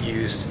that will be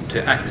used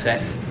to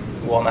access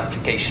one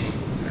application.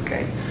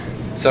 Okay,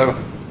 so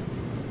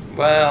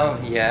well,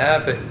 yeah,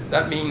 but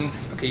that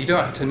means okay, you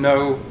don't have to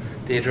know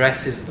the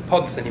addresses of the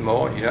pods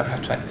anymore. You don't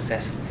have to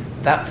access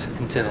that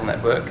internal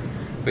network,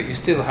 but you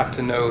still have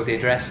to know the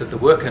address of the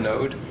worker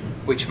node,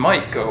 which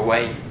might go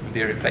away and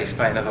be replaced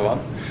by another one.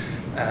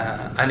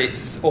 And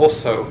it's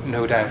also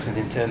no doubt an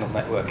internal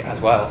network as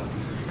well.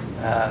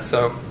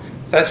 So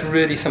that's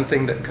really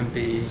something that can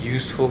be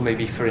useful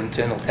maybe for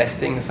internal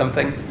testing or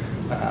something,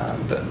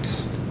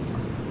 but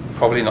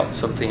probably not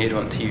something you'd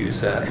want to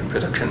use in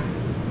production.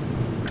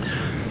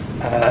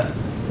 As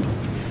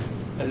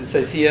it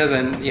says here,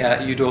 then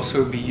yeah, you'd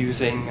also be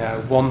using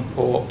one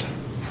port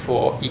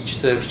for each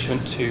service you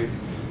want to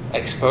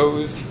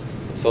expose.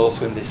 It's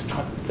also in this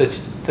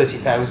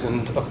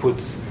 30,000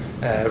 upwards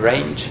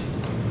range.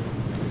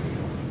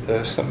 There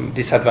are some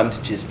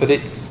disadvantages, but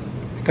it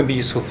can be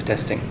useful for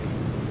testing.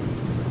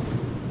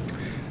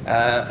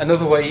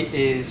 Another way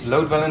is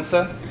load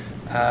balancer.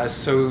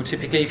 So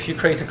typically if you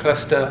create a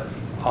cluster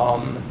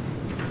on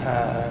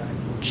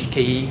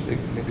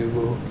GKE, the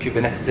Google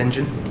Kubernetes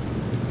engine,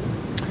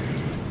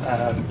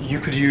 you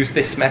could use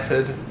this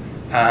method,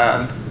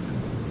 and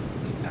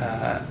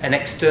an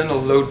external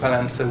load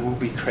balancer will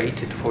be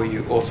created for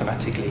you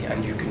automatically,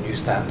 and you can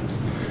use that.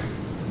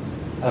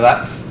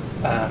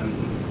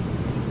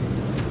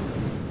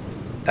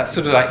 That's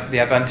sort of like the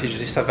advantage,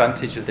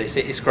 disadvantage of this.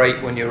 It's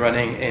great when you're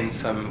running in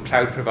some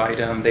cloud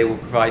provider and they will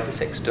provide this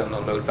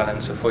external load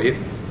balancer for you.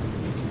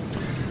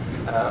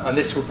 And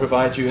this will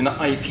provide you an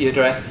IP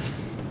address,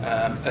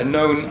 a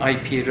known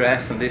IP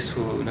address, and this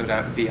will no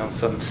doubt be on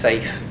some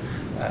safe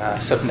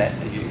subnet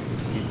that you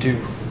do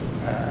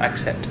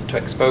accept to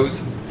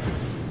expose.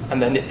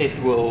 And then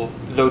it will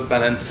load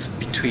balance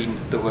between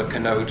the worker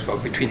nodes, or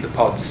between the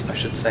pods, I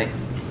should say.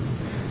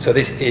 So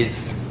this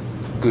is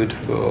good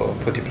for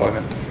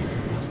deployment.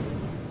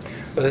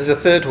 But there's a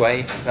third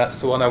way, that's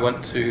the one I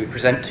want to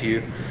present to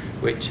you,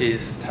 which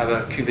is to have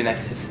a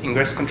Kubernetes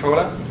Ingress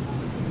controller.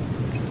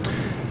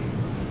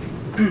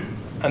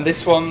 And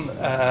this one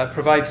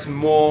provides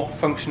more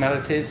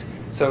functionalities.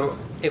 So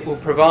it will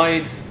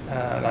provide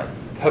like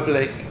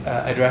public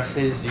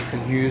addresses you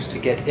can use to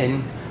get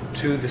in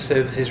to the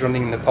services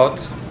running in the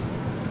pods.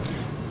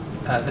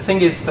 The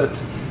thing is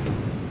that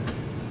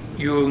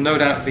you'll no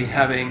doubt be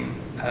having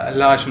a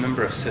large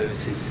number of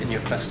services in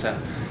your cluster,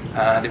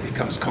 and it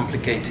becomes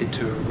complicated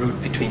to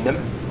route between them.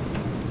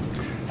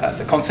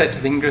 The concept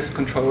of Ingress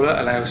controller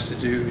allows to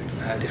do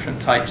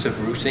different types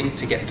of routing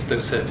to get to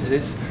those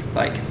services,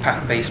 like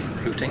path-based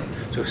routing.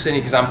 So we've seen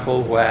an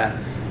example where,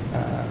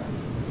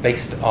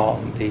 based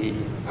on the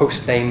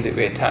host name that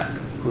we attack,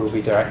 we will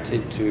be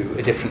directed to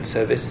a different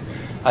service,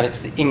 and it's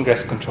the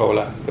Ingress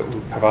controller that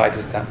will provide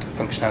us that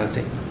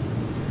functionality.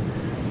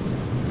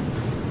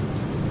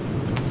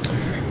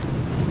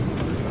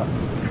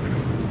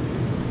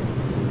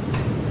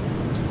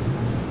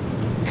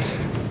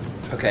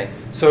 Okay,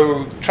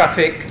 so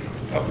Traefik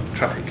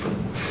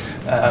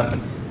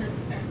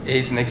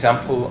is an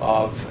example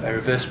of a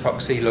reverse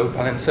proxy load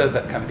balancer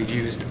that can be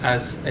used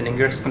as an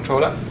Ingress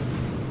controller.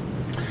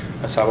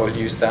 So I will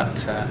use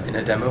that in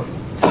a demo.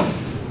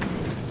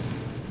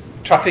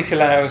 Traefik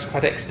allows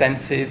quite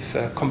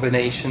extensive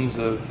combinations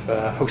of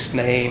host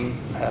name,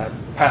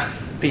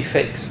 path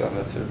prefix, or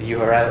the sort of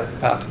URL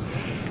path,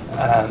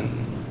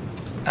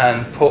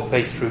 and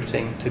port-based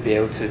routing to be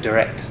able to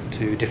direct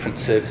to different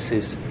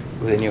services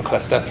within your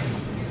cluster.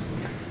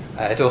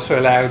 It also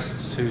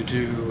allows to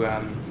do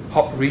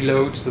hot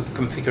reloads of the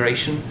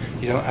configuration.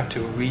 You don't have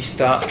to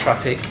restart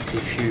Traefik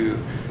if you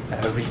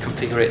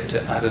reconfigure it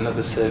to add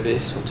another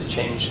service or to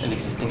change an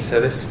existing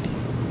service.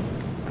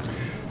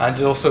 And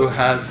it also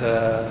has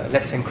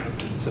Let's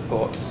Encrypt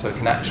support, so it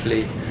can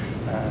actually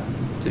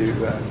do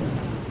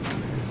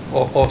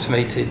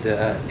automated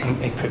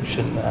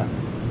encryption.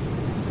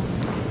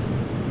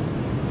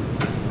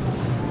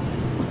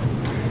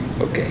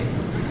 Okay.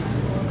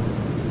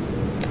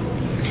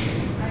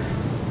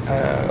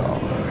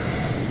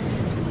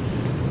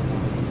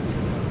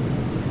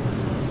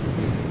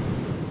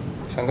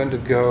 So I'm going to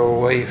go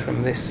away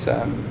from this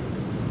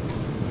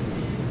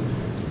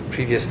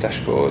previous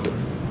dashboard.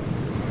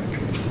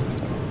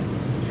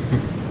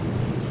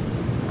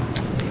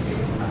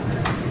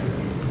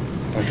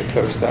 I'm going to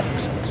close that.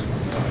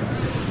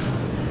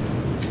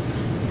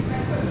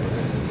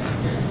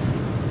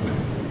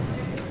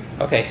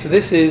 Okay, so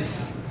this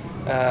is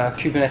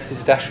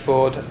Kubernetes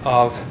dashboard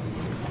of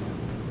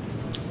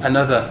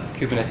another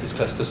Kubernetes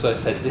cluster. So I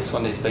said this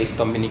one is based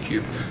on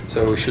Minikube.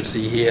 So we should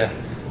see here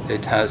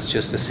it has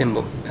just a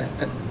single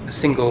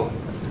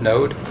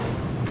node.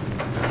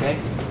 Okay.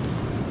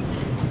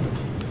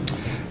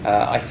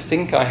 I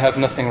think I have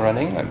nothing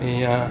running. Let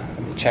me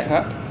check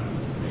that.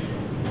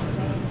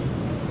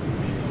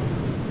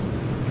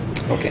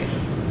 Okay.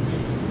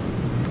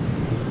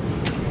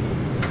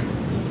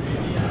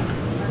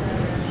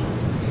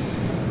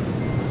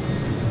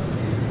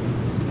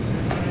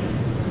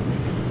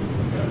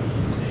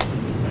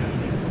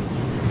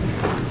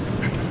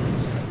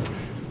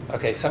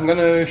 Okay, so I'm going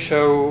to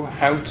show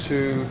how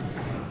to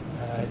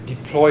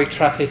deploy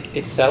Traefik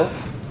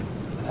itself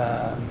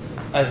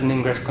as an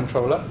Ingress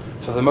controller.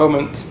 So at the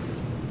moment,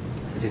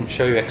 I didn't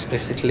show you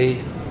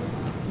explicitly.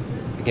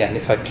 Again,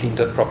 if I cleaned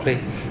up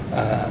properly,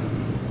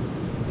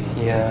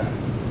 here.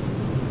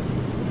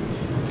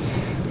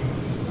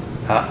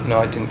 No,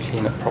 I didn't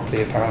clean up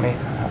properly apparently.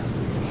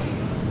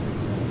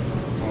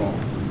 Oh,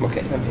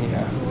 okay, let me.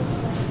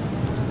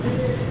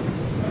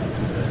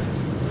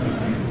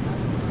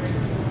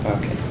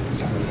 Okay.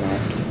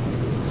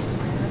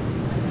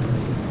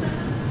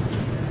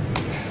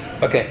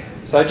 Okay,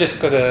 so I just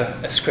got a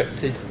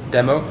scripted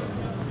demo,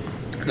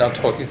 and I'll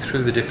talk you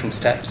through the different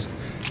steps.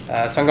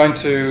 So I'm going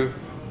to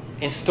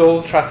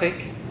install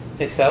Traefik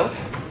itself,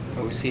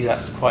 and we see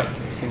that's quite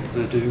simple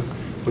to do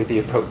with the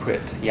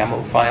appropriate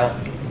YAML file.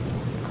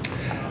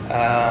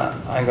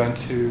 I'm going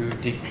to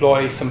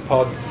deploy some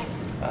pods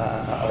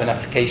of an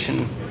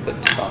application that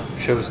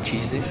shows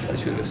cheeses,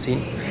 as you would have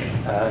seen.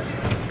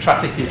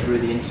 Traefik is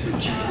really into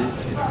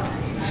cheeses.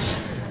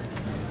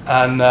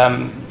 And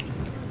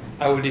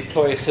I will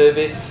deploy a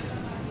service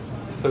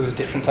for those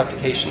different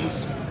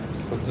applications.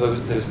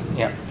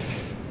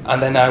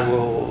 And then I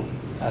will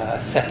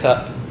set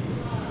up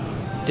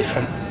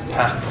different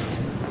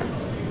paths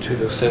to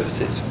those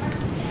services.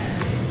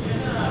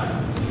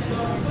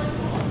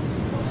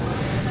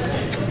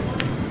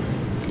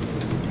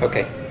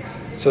 Okay,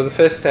 so the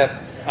first step,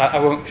 I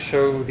won't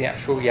show the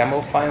actual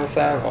YAML files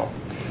there.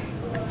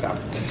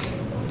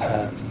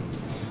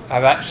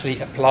 I've actually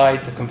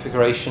applied the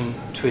configuration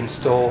to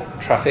install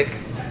Traefik.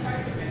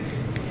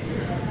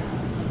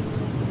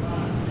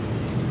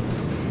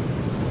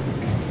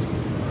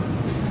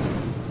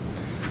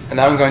 And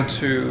now I'm going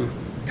to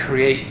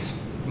create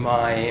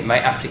my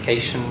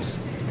applications,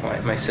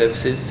 my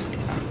services.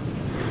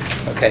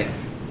 Okay,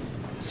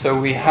 so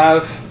we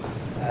have,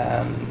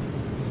 I'm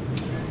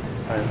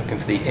looking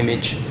for the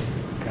image.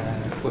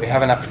 We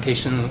have an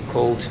application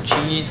called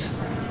Cheese.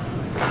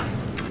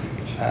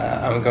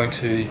 I'm going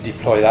to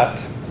deploy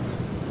that.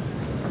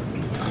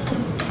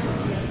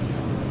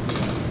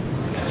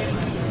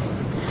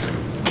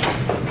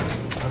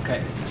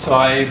 Okay, so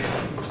I've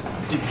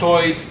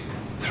deployed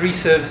 3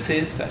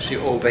 services, actually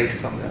all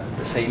based on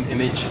the same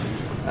image,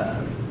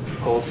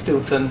 called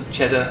Stilton,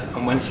 Cheddar,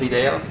 and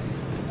Wensleydale.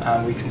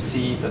 And we can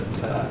see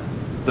that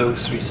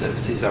those 3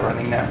 services are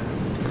running now.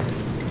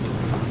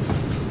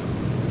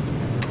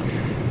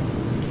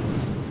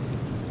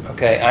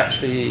 Okay, I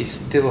actually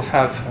still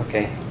have,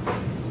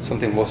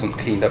 something wasn't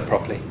cleaned up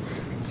properly.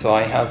 So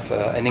I have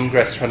an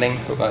Ingress running.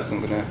 Hope that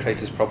isn't going to create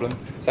this problem.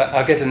 So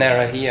I'll get an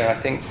error here, I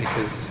think,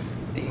 because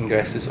the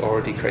Ingress is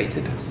already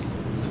created.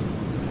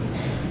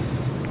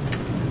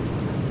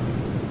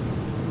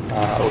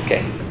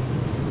 Okay.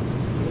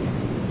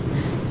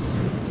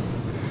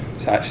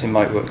 So it actually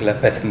might work a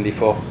lot better than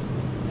before.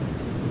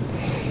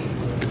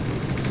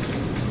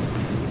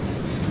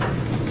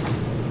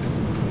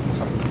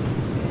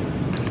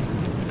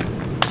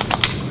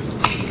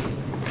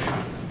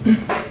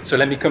 So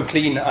let me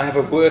complain. I have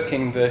a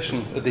working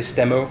version of this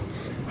demo,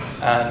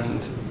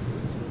 and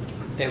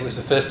it was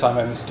the first time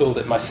I've installed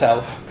it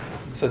myself.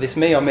 So this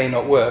may or may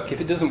not work.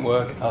 If it doesn't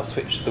work, I'll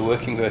switch to the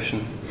working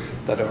version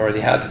that I already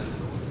had.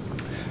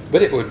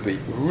 But it would be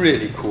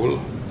really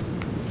cool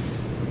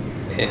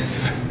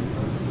if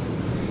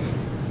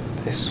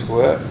this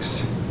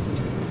works.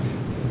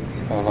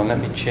 Hold on, let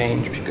me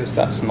change, because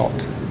that's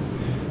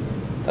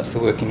the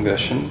working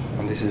version,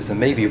 and this is the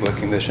maybe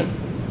working version.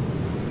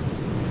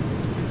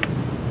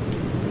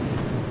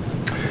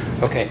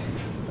 Okay.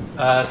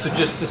 So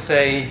just to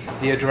say,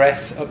 the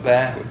address up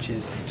there, which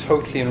is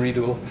totally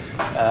unreadable,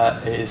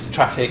 is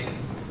Traefik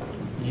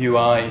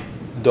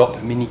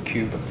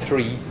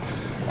UI.minikube3,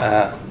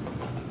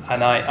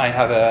 and I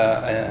have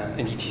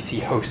an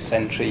etc hosts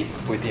entry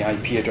with the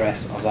IP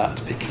address of that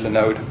particular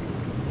node.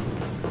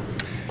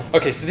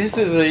 Okay, so this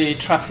is the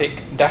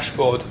Traefik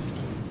dashboard.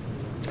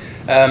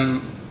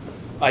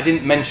 I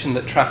didn't mention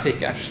that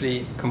Traefik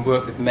actually can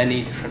work with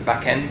many different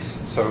backends,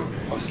 so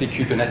obviously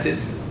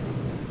Kubernetes,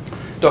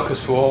 Docker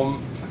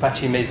Swarm,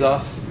 Apache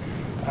Mesos,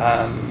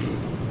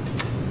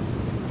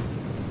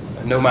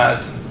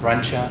 Nomad,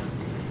 Rancher,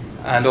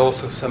 and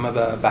also some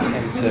other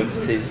backend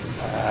services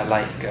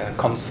like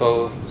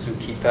Consul,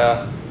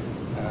 Zookeeper,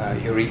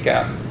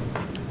 Eureka.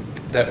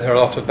 There are a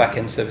lot of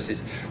backend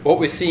services. What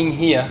we're seeing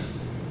here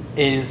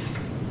is,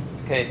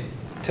 okay,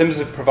 in terms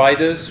of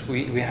providers,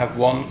 we have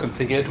one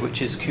configured,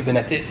 which is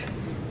Kubernetes.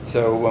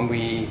 So when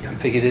we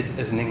configured it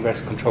as an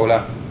Ingress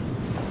controller,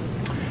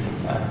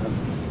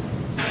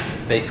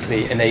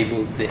 basically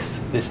enabled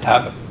this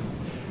tab.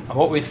 And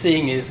what we're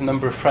seeing is a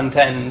number of front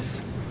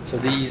ends. So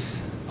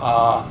these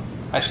are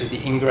actually the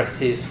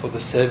ingresses for the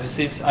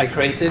services I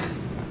created.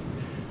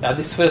 Now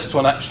this first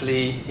one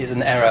actually is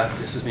an error.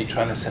 This was me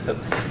trying to set up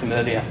the system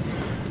earlier.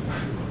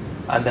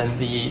 And then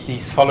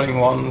these following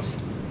ones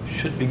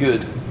should be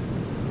good.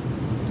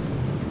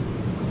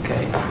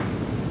 Okay.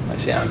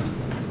 Actually, I'm a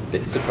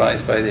bit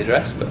surprised by the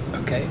address, but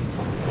okay.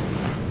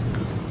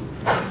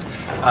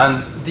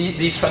 And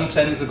these front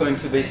ends are going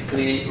to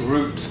basically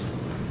route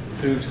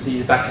through to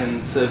these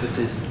backend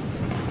services.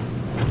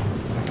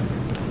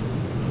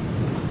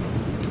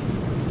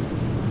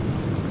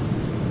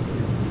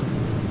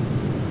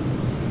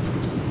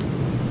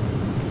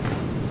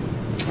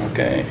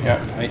 Okay,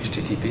 yeah,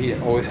 HTTP,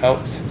 it always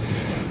helps.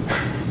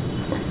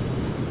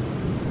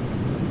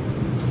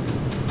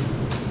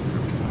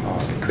 Oh,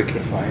 the quick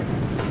refine.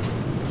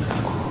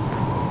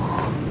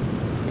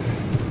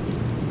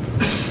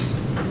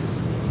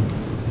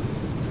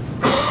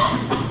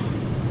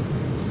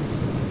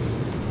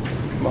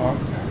 Come on.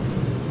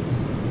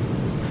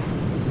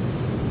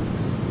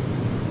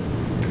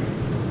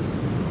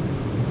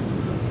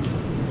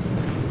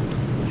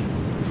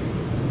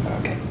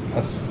 Okay,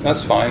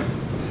 that's fine.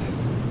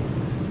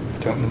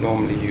 Don't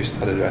normally use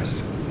that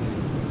address.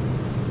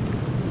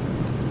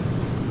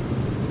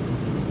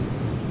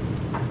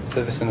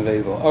 Service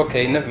unavailable.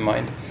 Okay, never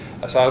mind.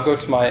 So I'll go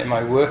to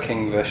my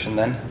working version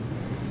then.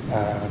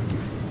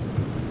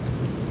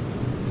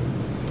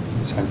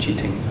 So I'm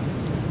cheating.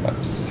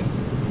 Oops.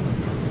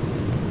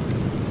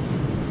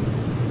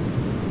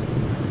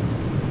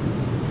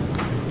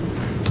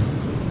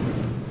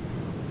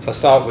 So I'll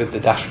start with the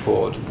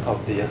dashboard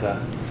of the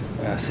other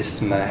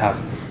system that I have.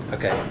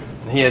 Okay.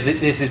 Here,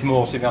 this is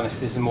more, to be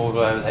honest, this is more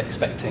what I was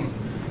expecting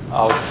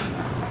of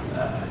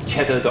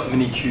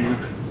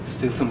cheddar.minikube,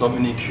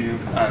 stilton.minikube,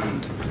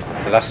 and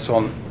the last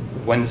one,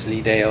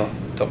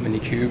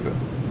 wensleydale.minikube.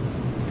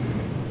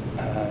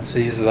 So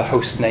these are the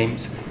host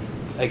names.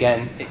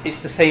 Again, it's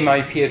the same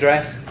IP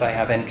address, but I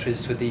have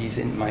entries for these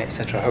in my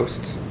etc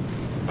hosts.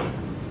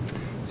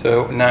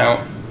 So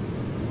now,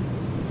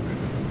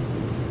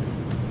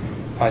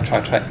 if I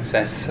try to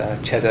access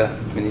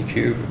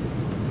cheddar.minikube,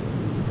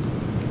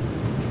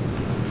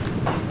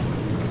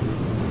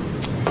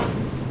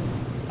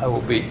 I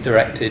will be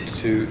directed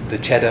to the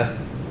cheddar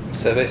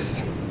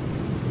service.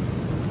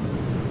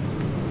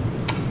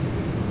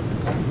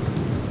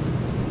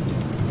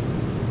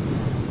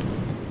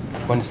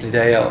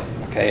 Wensleydale,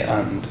 okay,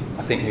 and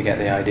I think you get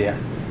the idea.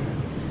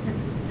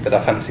 But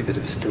I fancy a bit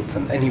of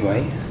Stilton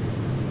anyway.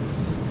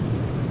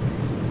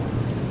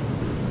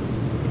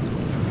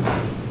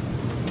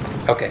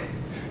 Okay,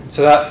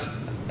 so that's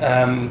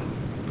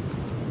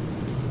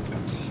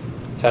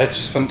so I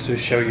just want to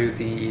show you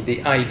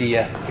the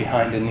idea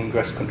behind an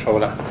Ingress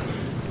controller,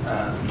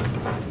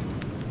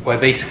 where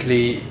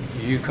basically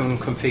you can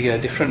configure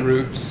different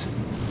routes.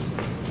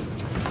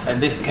 In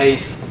this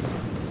case,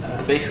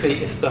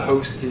 basically if the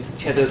host is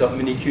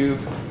cheddar.minikube,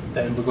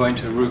 then we're going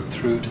to route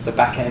through to the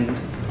backend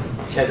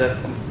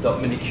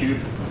cheddar.minikube,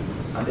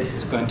 and this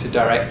is going to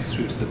direct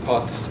through to the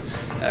pods.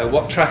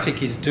 What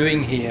Traefik is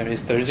doing here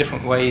is there are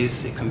different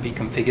ways it can be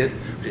configured,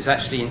 but it's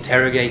actually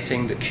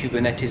interrogating the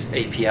Kubernetes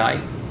API.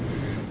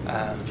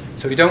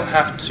 So we don't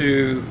have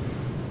to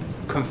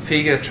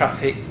configure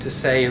Traefik to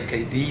say,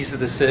 okay, these are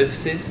the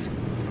services.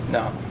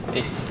 No,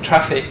 it's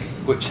Traefik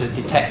which has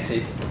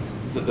detected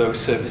that those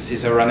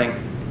services are running.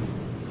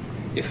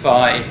 If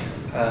I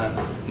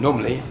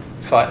normally,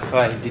 if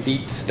I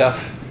delete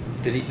stuff,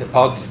 delete the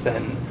pods,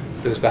 then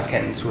those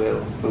backends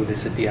will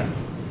disappear.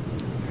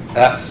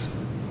 That's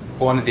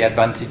one of the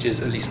advantages,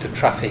 at least of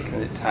Traefik,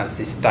 that it has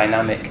this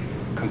dynamic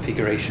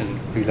configuration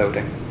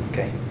reloading.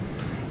 Okay,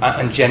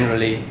 and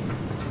generally,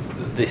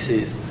 this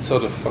is the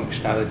sort of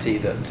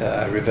functionality that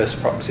reverse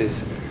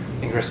proxies,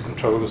 Ingress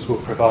controllers will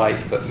provide,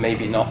 but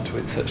maybe not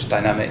with such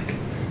dynamic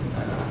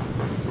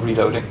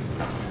reloading.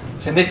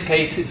 So in this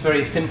case, it's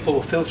very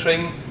simple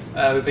filtering.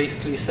 We're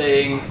basically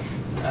saying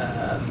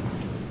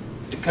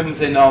it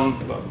comes in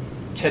on, well,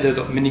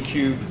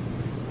 cheddar.minikube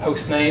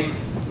hostname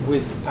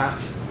with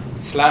path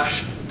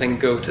 / then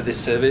go to this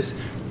service.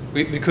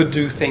 We could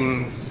do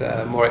things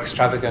more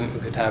extravagant. We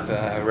could have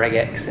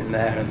regex in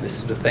there and this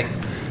sort of thing.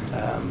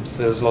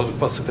 So there's a lot of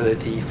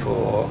possibility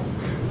for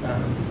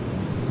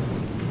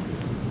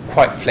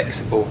quite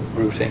flexible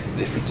routing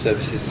different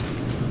services.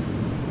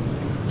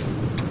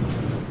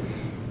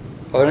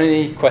 Are there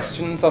any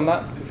questions on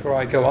that before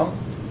I go on?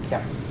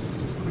 Yeah.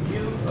 Could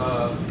you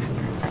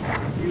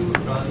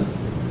run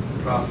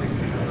Traefik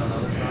behind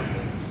another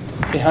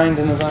Traefik? Behind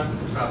another?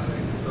 Traefik.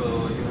 So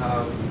you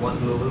have one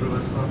global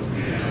reverse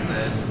proxy, and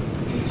then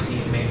each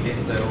team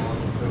maintains their own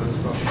reverse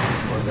proxy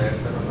for their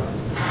set of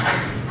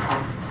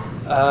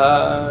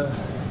apps.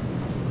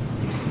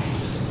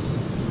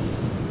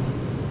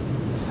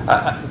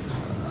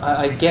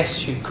 I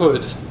guess you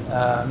could.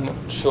 I'm not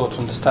sure to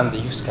understand the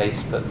use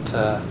case,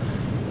 but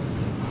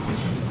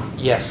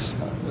yes.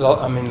 A lot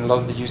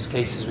of the use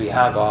cases we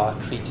have are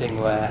treating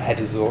where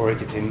headers have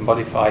already been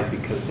modified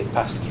because they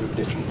pass through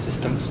different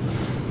systems.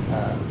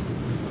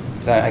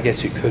 I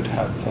guess you could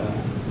have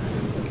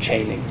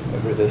chaining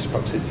of reverse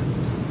proxies.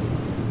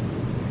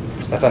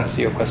 Does that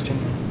answer your question?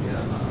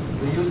 Yeah.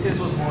 The use case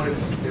was more if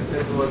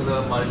it was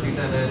a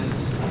multi-tenant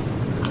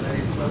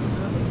Kubernetes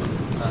cluster.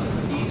 So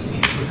each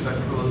team could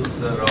control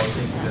the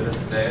routing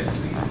within their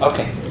suite.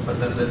 Okay. But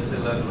then there's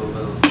still a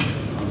global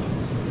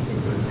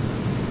Ingress.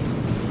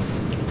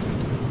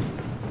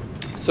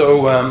 So,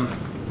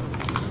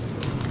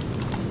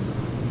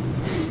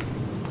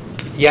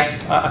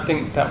 yeah, I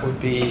think that would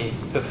be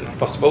perfectly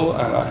possible.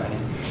 I'll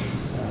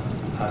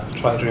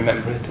try to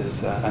remember it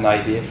as an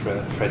idea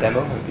for a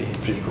demo. It would be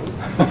pretty cool.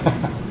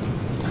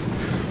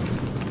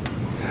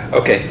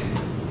 Okay,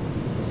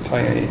 if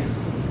I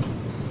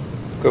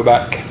go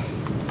back.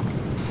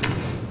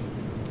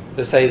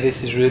 Let's say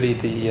this is really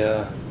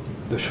the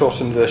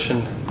shortened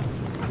version.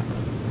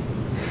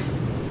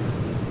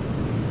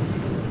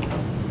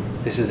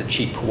 This is the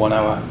cheap 1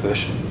 hour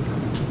version.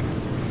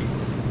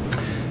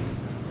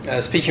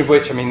 Speaking of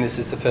which, this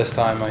is the first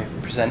time I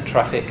present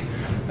Traefik.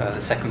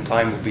 The second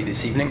time will be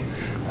this evening.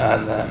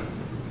 And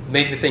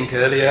made me think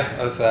earlier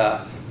of,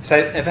 has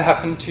that ever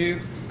happened to you?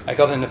 I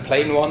got in a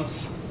plane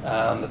once,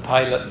 and the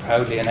pilot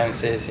proudly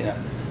announces,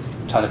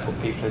 trying to put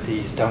people at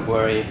ease, don't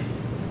worry,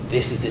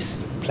 this is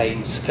this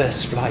plane's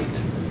first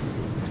flight.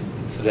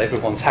 So that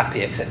everyone's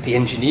happy except the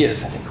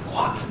engineers. I think,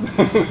 what?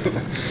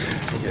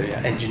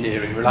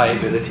 Engineering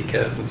reliability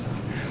curves and stuff.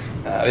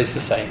 It's the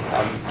same.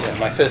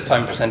 My first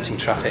time presenting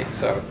Traefik,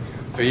 so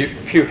for a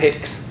few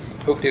hicks,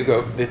 hopefully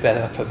it'll go a bit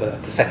better for the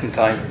second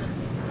time.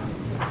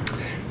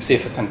 We'll see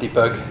if I can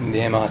debug in the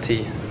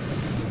MRT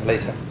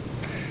later.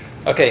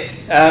 Okay,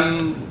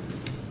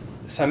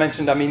 so I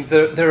mentioned,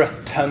 there are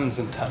tons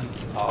and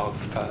tons of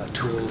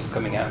tools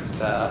coming out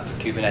for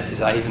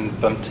Kubernetes. I even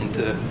bumped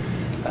into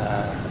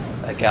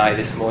a guy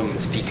this morning in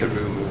the speaker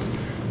room who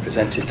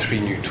presented 3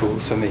 new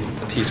tools for me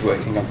that he's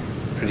working on.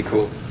 Pretty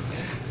cool.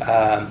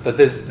 But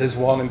there's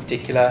one in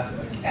particular,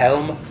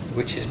 Helm,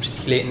 which is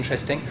particularly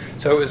interesting.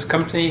 So it was a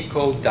company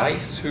called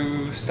Dice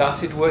who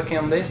started working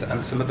on this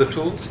and some other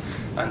tools,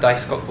 and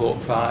Dice got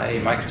bought by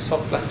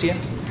Microsoft last year,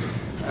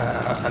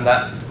 and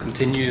that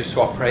continues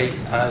to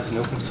operate as an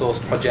open source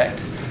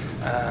project.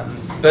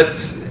 But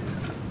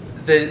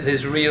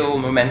there's real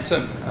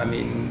momentum.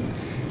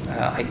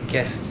 I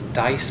guess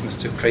Dice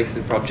must have created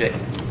the project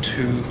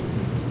two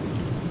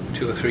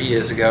or 3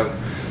 years ago,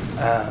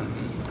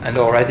 and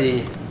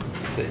already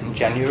in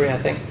January, I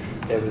think,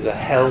 there was a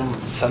Helm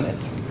summit.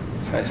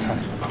 So it's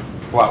like,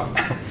 wow.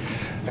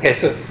 Okay,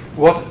 so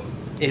what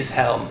is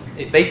Helm?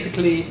 It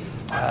basically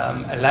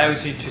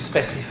allows you to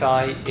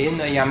specify in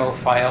a YAML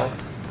file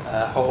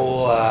a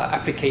whole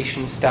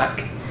application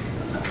stack,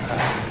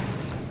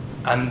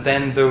 and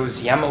then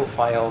those YAML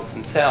files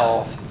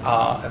themselves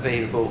are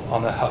available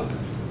on a hub.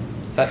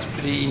 That's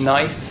pretty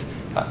nice.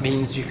 That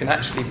means you can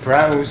actually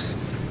browse.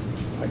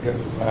 I go.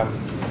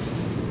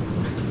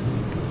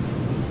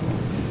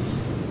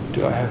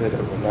 Do I have it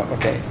over? No.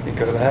 Okay, let me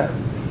go there.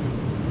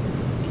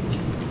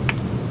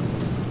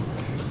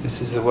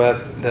 This is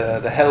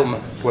the Helm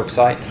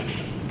website.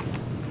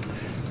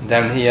 And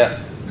down here,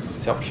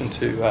 it's the option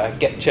to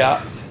get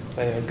charts.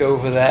 So go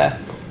over there,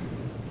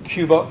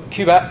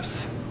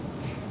 kubeapps,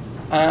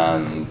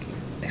 and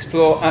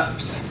explore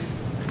apps.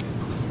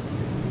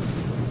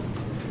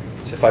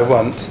 So if I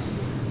want,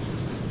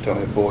 don't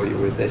want to bore you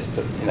with this,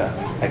 but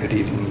I could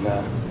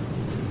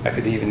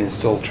even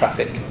install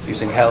Traefik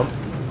using Helm.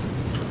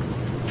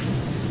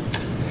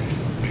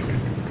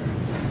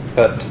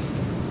 But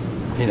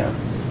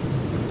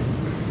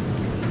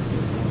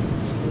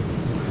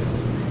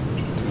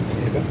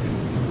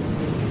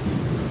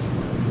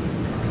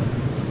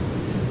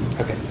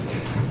okay.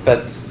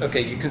 But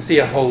okay, you can see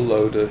a whole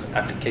load of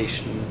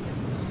application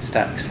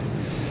stacks.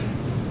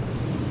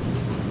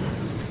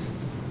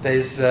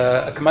 There's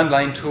a command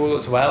line tool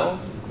as well.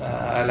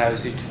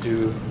 Allows you to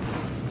do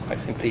quite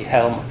simply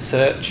Helm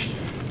search,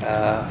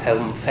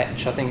 Helm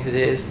fetch, I think it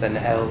is, then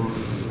Helm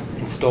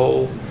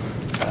install.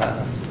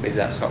 Maybe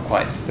that's not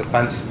quite the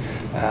commands.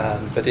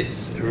 but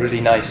it's a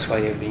really nice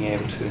way of being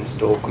able to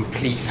install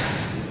complete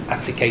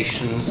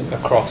applications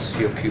across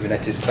your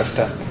Kubernetes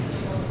cluster.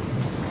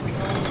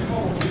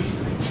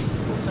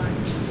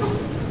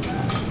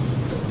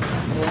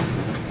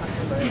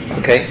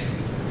 Okay.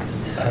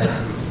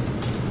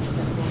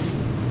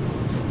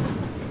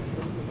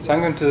 So I'm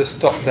going to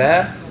stop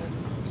there.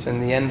 So in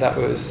the end, that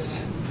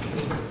was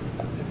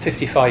a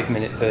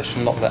 55-minute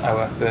version, not the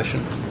hour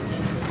version.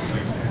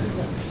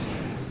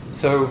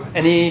 So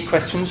any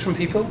questions from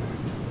people?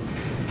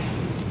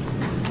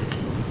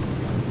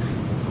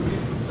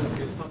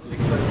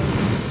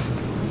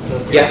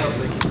 Yeah.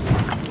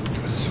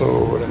 So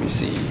let me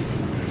see.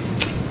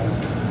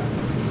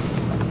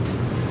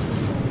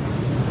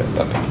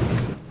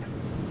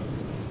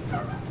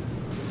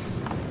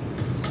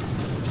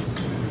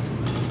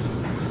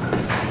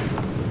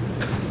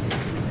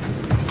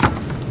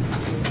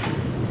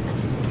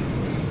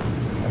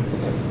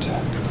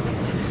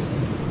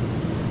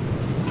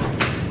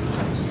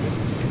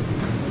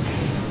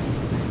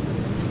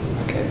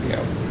 Okay, here we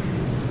go.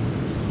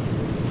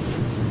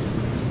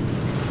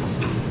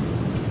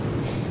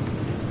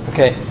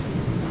 Okay.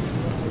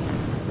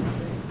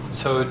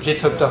 So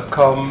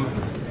github.com,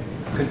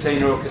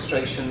 container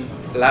orchestration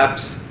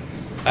labs.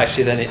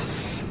 Actually, then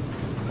it's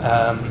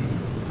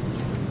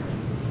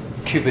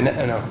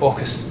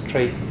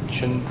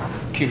orchestration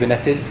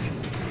Kubernetes,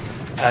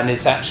 and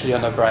it's actually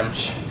on a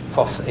branch,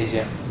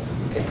 FOSSASIA.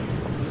 Okay.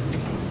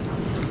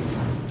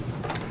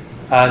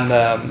 And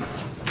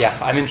yeah,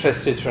 I'm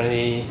interested for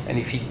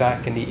any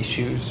feedback, any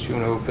issues you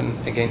want to open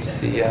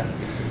against the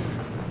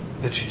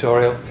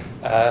tutorial.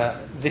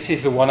 This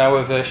is the 1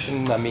 hour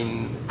version. I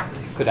mean,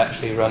 it could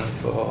actually run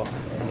for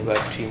anywhere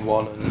between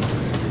 1 and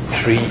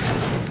 3,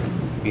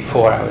 maybe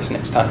 4 hours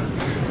next time.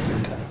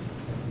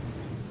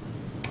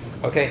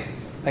 But, okay,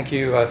 thank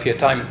you for your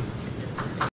time.